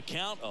down by a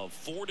count of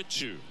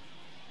 4-2.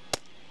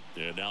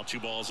 And now 2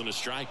 balls and a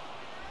strike.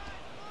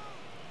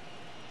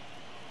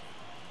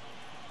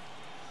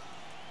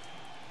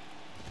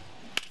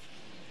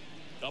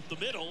 Up the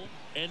middle,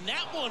 and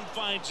that one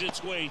finds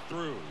its way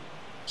through.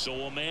 So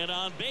a man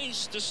on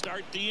base to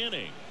start the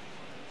inning.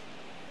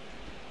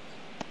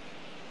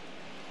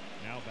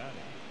 now batting,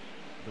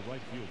 the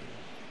right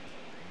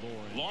fielder,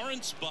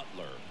 Lawrence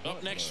Butler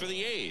up next for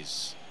the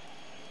A's.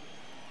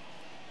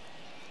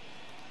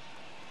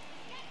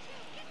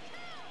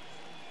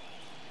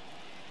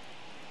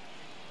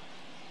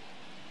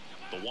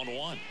 The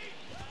 1-1.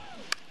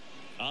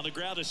 On the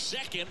ground, a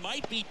second,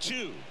 might be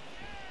 2.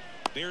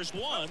 There's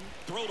 1.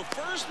 Throw to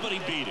first, but he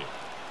beat it.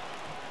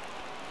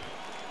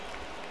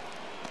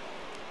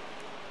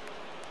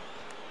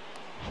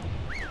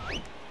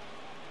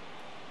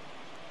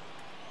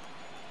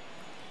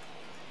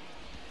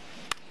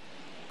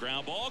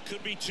 Ground ball,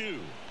 could be 2.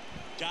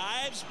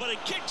 Dives, but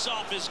it kicks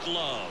off his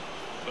glove.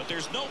 But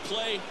there's no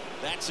play.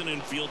 That's an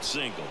infield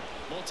single.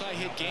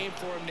 Multi-hit game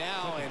for him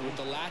now, and with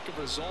the lack of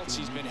results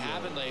he's been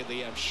having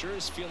lately, I'm sure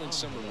he's feeling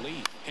some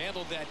relief.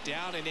 Handled that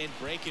down and in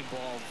breaking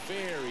ball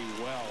very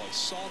well. He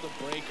saw the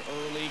break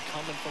early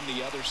coming from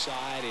the other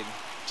side and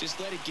just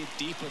let it get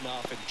deep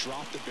enough and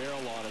drop the barrel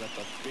on it at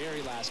the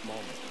very last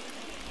moment.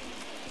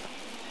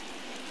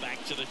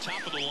 Back to the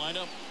top of the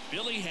lineup,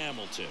 Billy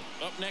Hamilton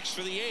up next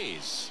for the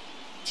A's.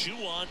 2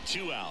 on,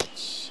 2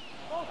 outs.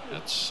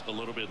 That's a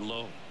little bit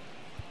low.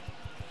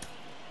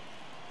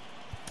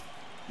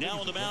 Now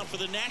on the mound for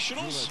the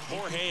Nationals,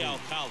 Jorge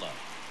Alcala.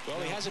 Well,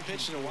 he hasn't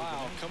pitched in a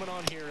while, coming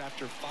on here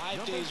after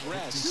 5 days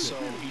rest, so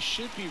he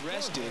should be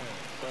rested,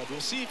 but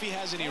we'll see if he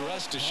has any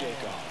rust to shake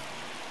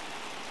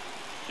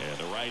off. And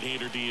the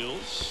right-hander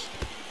deals.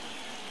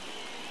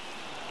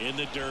 In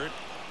the dirt.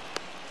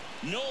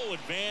 No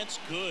advance.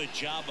 Good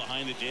job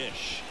behind the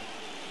dish.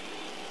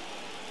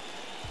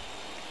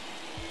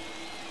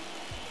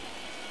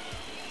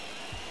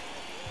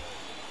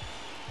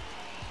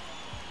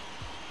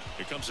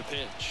 Here comes a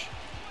pitch.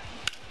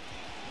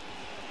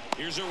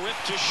 Here's a rip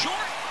to short,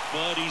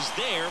 but he's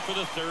there for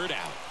the 3rd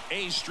out.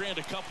 A's strand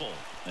a couple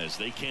as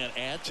they can't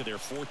add to their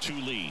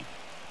 4-2 lead.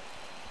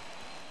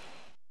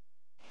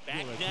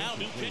 Back now,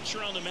 new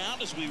pitcher on the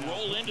mound as we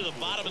roll into the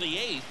bottom of the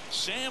 8th,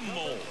 Sam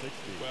Moll.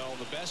 Well,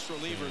 the best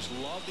relievers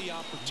love the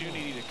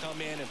opportunity to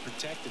come in and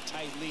protect the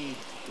tight lead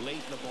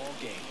late in the ball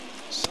game.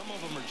 Some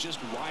of them are just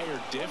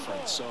wired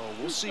different, so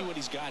we'll see what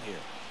he's got here.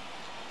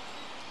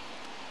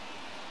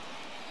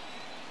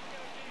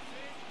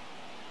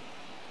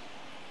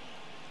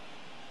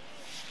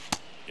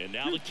 And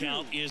now the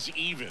count is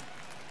even.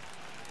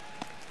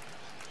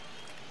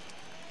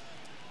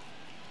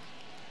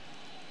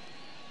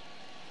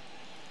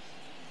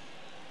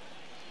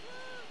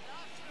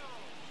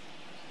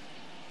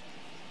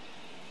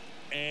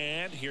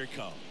 And here it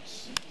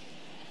comes.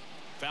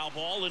 Foul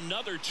ball,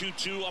 another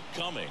 2-2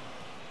 upcoming.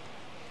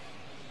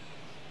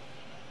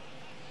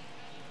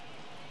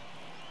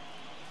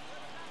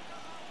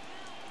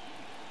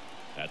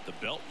 At the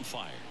belt and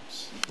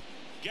fires.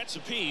 Gets a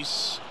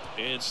piece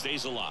and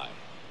stays alive.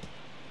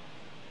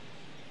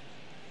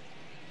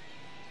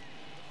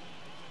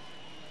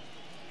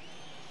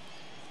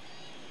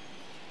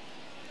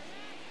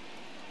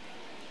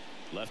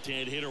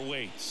 Left-hand hitter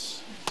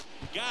waits.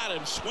 Got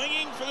him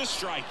swinging for the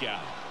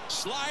strikeout.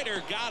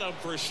 Slider got him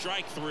for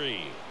strike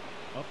 3.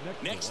 Up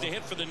Next to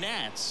hit for the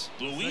Nats,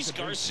 Luis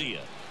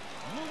Garcia.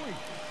 Luis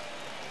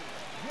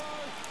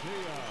Garcia.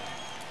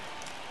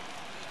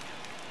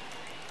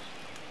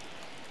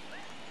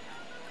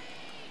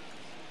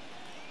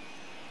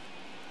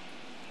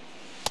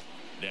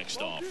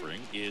 Next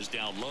offering is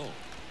down low.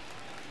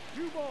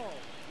 2 balls,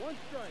 1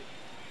 strike.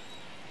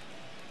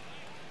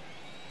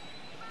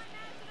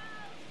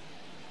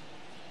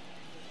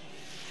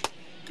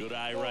 Good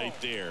eye right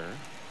there.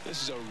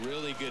 This is a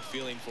really good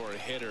feeling for a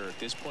hitter at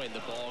this point in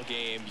the ball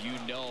game. You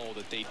know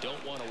that they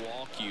don't want to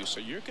walk you, so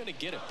you're going to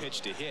get a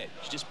pitch to hit.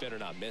 You just better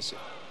not miss it.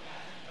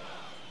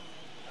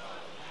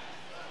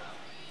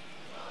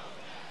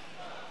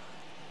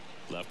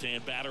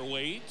 Left-hand batter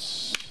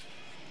waits.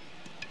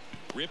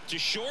 Ripped to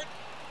short.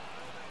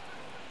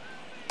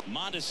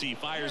 Mondesi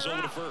fires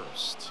over to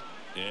first.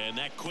 And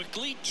that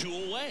quickly 2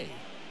 away.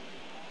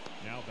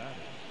 Now batting,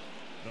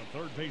 the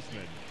third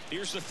baseman.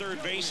 Here's the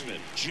third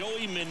baseman,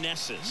 Joey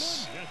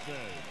Meneses.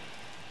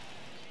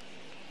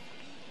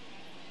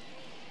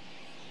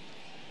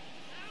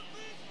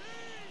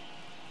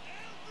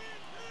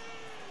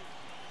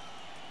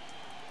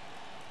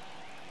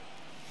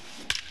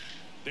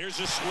 There's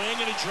a swing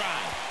and a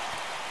drive.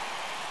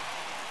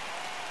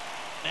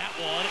 That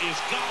one is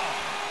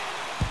gone.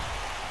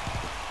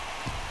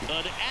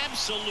 An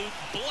absolute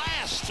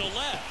blast to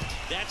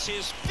left. That's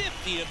his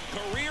 50th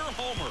career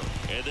homer.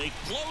 And they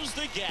close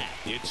the gap.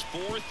 It's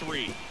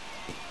 4-3.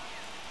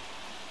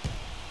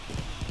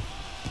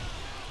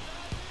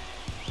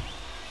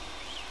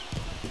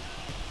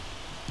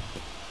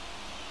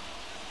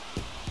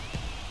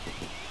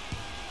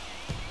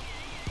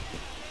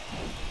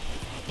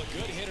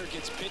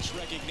 Gets pitch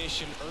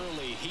recognition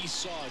early. He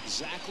saw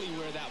exactly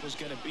where that was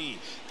going to be.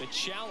 The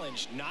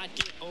challenge, not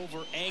get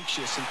over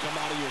anxious and come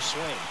out of your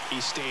swing. He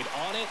stayed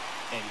on it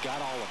and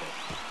got all of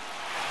it.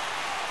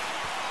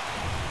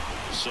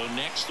 So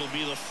next will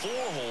be the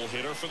 4-hole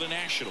hitter for the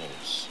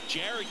Nationals,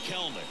 Jared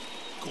Kelenic.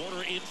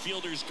 Corner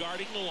infielders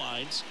guarding the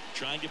lines,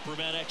 trying to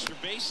prevent extra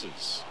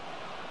bases.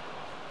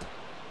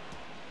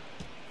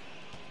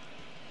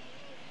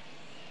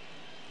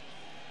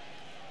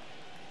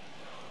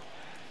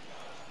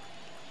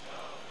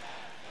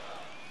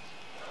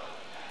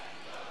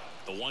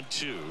 The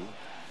 1-2.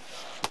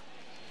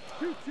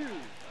 2-2.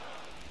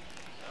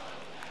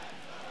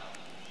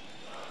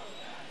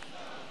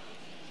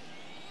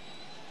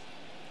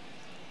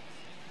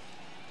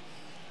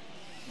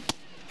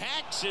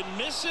 Hacks and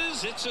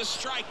misses. It's a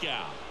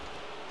strikeout.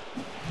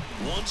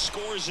 1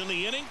 scores in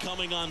the inning,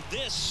 coming on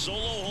this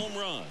solo home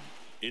run.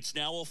 It's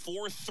now a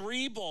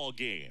 4-3 ball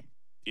game.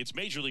 It's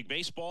Major League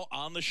Baseball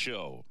on the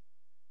show.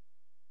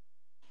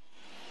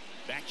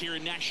 Back here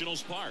in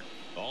Nationals Park.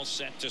 All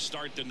set to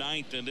start the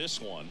 9th in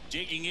this one.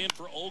 Digging in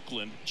for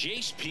Oakland,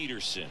 Jace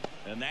Peterson.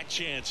 And that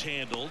chance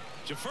handled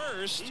to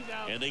first.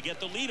 And they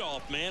get the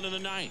leadoff man in the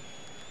 9th.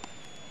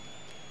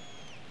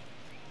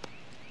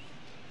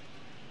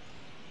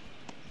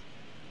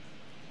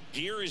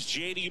 Here is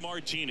J.D.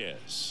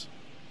 Martinez.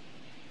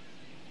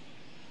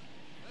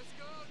 Let's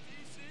go,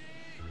 DC.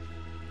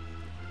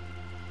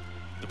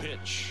 The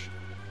pitch.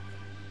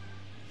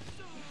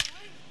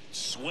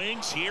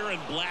 Swings here and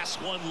blasts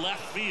one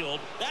left field.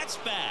 That's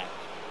back.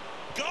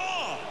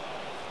 Gone.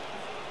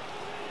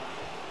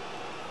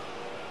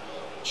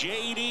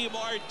 J.D.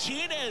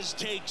 Martinez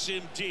takes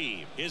him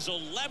deep. His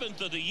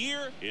 11th of the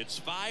year. It's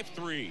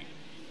 5-3.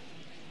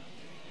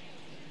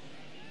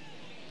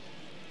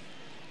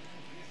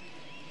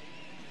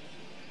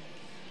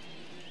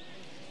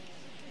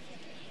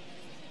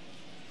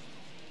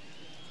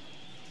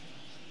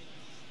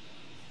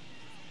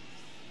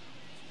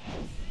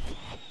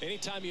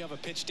 Anytime you have a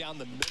pitch down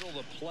the middle of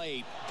the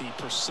plate, the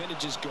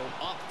percentages go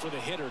up for the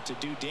hitter to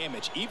do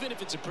damage, even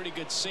if it's a pretty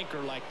good sinker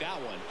like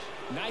that one.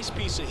 Nice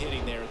piece of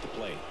hitting there at the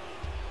plate.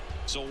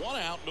 So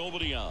 1 out,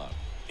 nobody on.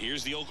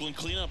 Here's the Oakland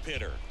cleanup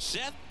hitter,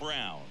 Seth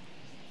Brown.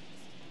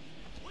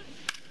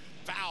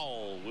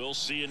 Foul. We'll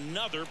see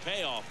another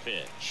payoff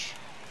pitch.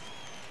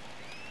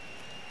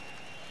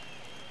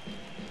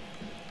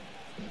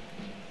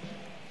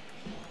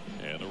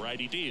 And the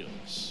righty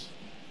deals.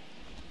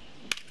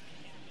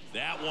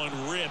 That one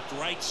ripped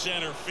right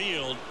center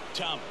field.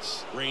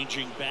 Thomas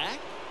ranging back,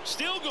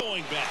 still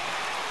going back,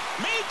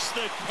 makes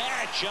the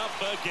catch up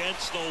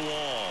against the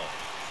wall.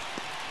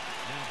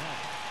 Now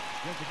batting,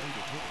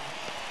 designated hitter,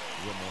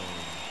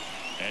 Ramon.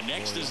 And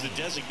next is the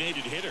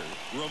designated hitter,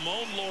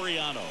 Ramon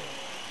Laureano.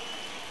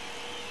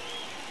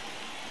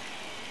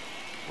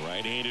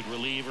 Right-handed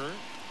reliever.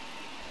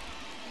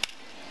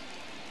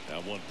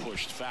 That one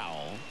pushed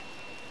foul.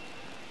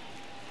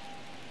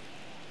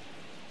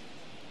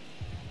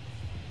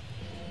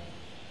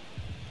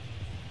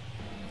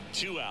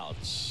 Two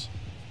outs.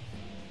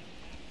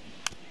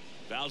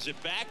 Fouls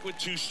it back with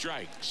 2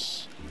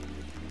 strikes.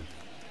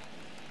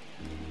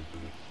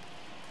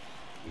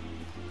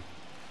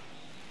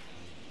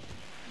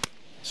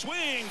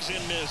 Swings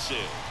and misses.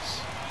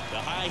 The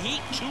high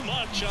heat too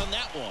much on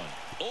that one.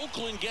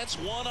 Oakland gets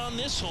one on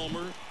this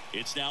homer.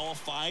 It's now a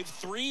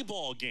 5-3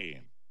 ball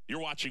game. You're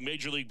watching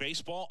Major League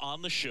Baseball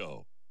on the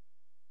show.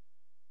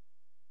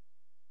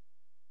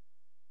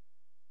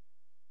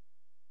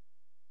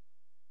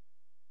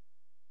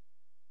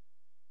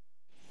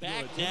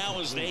 Back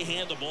now as they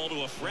hand the ball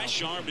to a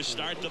fresh arm to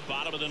start the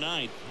bottom of the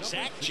 9th.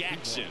 Zach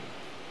Jackson.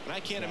 And I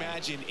can't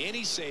imagine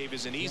any save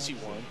is an easy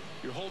one.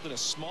 You're holding a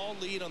small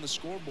lead on the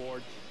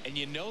scoreboard, and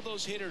you know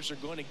those hitters are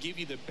going to give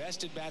you the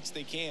best at bats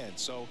they can.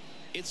 So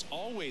it's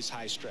always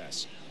high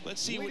stress.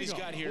 Let's see what he's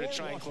got here to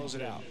try and close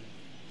it out.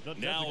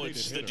 Now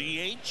it's the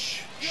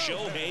DH,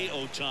 Shohei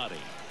Ohtani.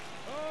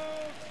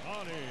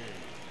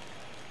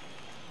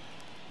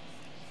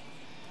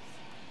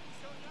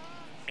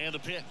 And the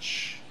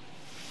pitch.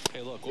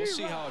 Hey, look, we'll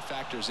see how it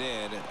factors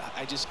in.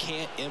 I just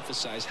can't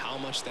emphasize how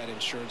much that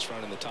insurance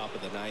run in the top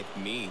of the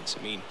 9th means.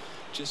 I mean,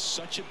 just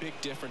such a big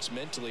difference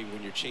mentally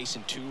when you're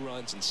chasing 2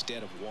 runs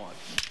instead of 1.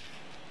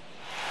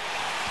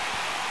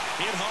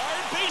 Hit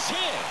hard, base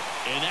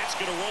hit. And that's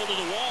going to roll to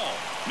the wall.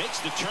 Makes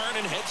the turn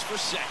and heads for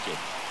second.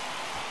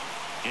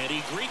 And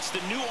he greets the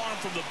new arm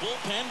from the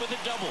bullpen with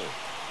a double.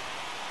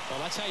 Well,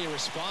 that's how you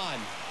respond.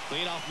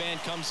 Leadoff man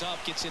comes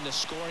up, gets into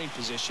scoring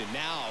position.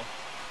 Now,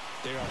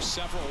 there are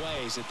several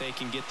ways that they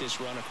can get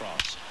this run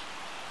across.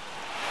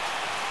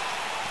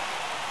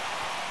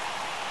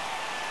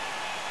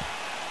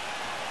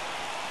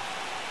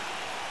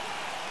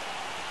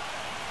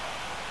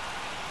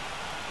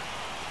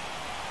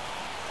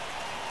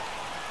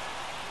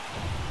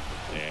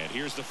 And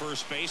here's the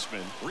first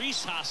baseman,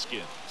 Rhys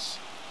Hoskins.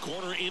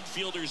 Corner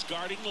infielders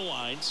guarding the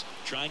lines,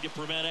 trying to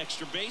prevent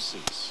extra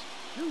bases.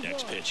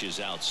 Next pitch is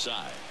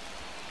outside.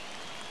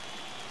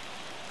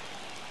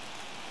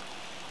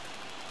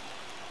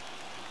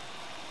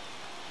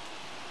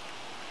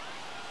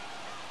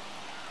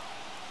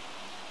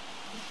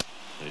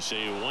 They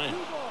say you win.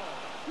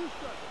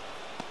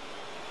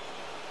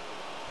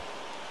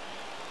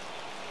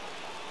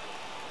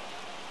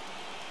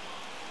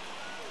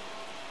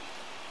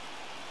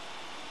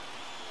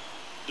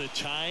 The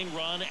tying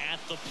run at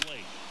the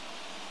plate.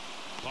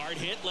 Hard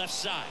hit left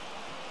side.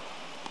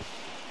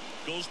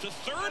 Goes to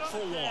third for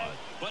 1,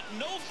 but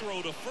no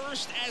throw to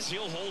first as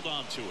he'll hold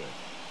on to it.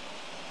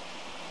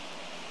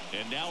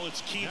 And now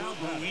it's Keeper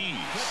Ruiz.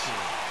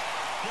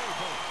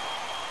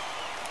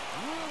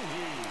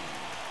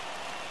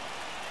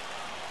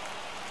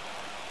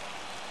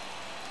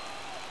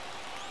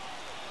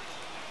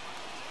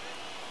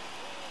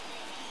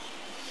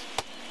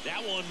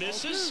 That one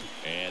misses,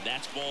 and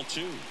that's ball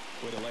 2.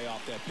 Way to lay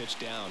off that pitch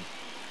down.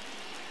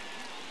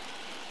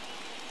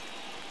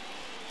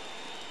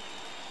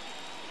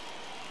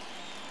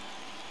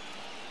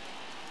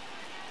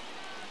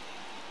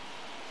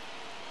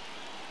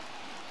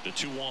 The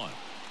 2-1.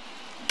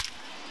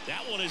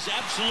 That one is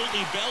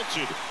absolutely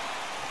belted.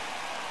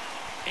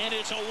 And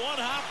it's a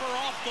one-hopper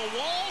off the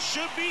wall.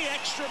 Should be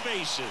extra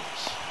bases.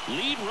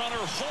 Lead runner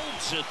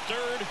holds at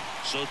third,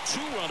 so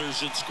 2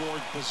 runners in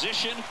scoring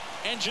position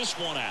and just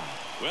 1 out.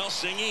 Well,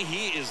 Singy,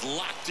 he is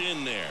locked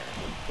in there.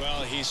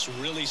 Well, he's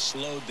really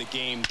slowed the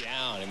game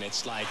down, and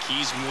it's like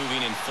he's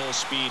moving in full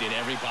speed, and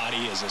everybody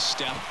is a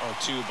step or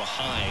 2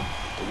 behind.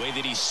 The way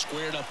that he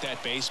squared up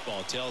that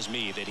baseball tells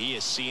me that he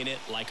is seeing it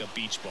like a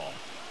beach ball.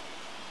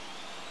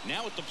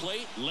 Now at the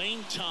plate,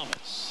 Lane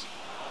Thomas.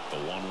 The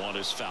 1-1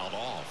 is fouled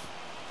off.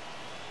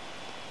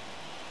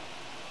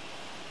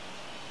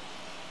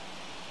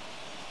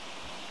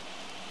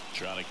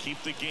 Trying to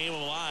keep the game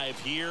alive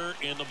here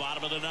in the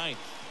bottom of the 9th.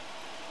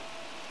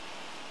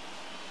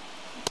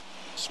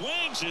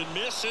 Swings and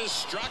misses,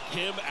 struck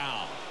him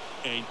out.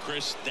 And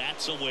Chris,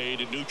 that's a way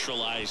to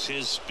neutralize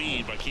his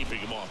speed by keeping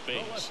him off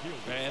base.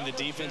 And the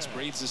defense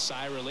breathes a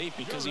sigh of relief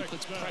because he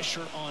puts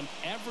pressure on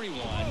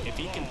everyone if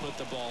he can put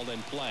the ball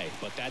in play.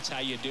 But that's how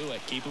you do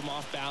it. Keep him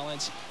off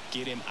balance,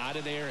 get him out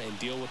of there, and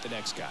deal with the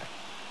next guy.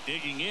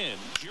 Digging in,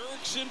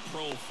 Jurickson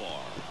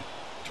Profar.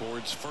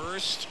 Towards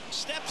first,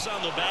 steps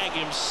on the bag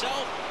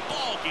himself,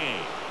 ball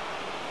game.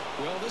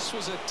 Well, this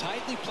was a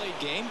tightly played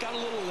game. Got a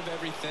little of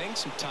everything.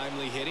 Some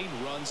timely hitting,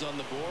 runs on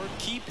the board,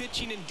 key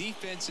pitching and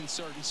defense in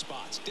certain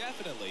spots.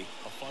 Definitely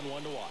a fun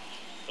one to watch.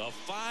 A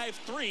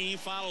 5-3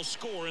 final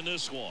score in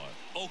this one.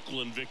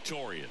 Oakland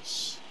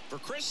victorious. For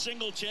Chris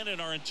Singleton and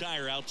our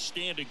entire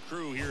outstanding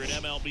crew here at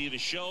MLB The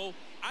Show,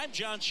 I'm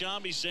John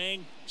Shambi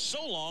saying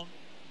so long.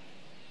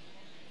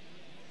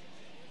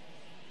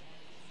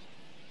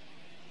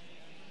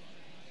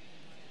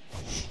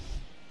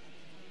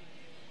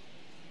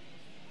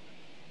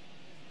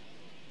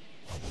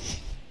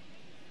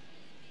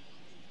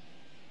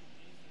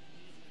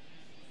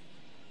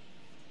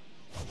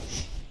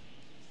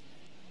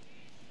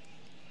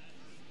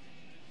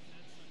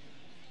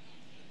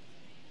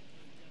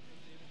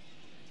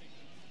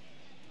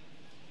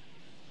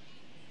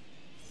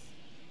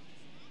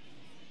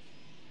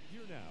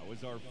 Here now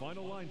is our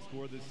final line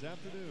score this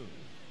afternoon.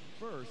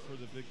 First for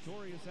the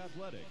victorious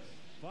Athletics,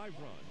 5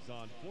 runs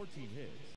on 14 hits.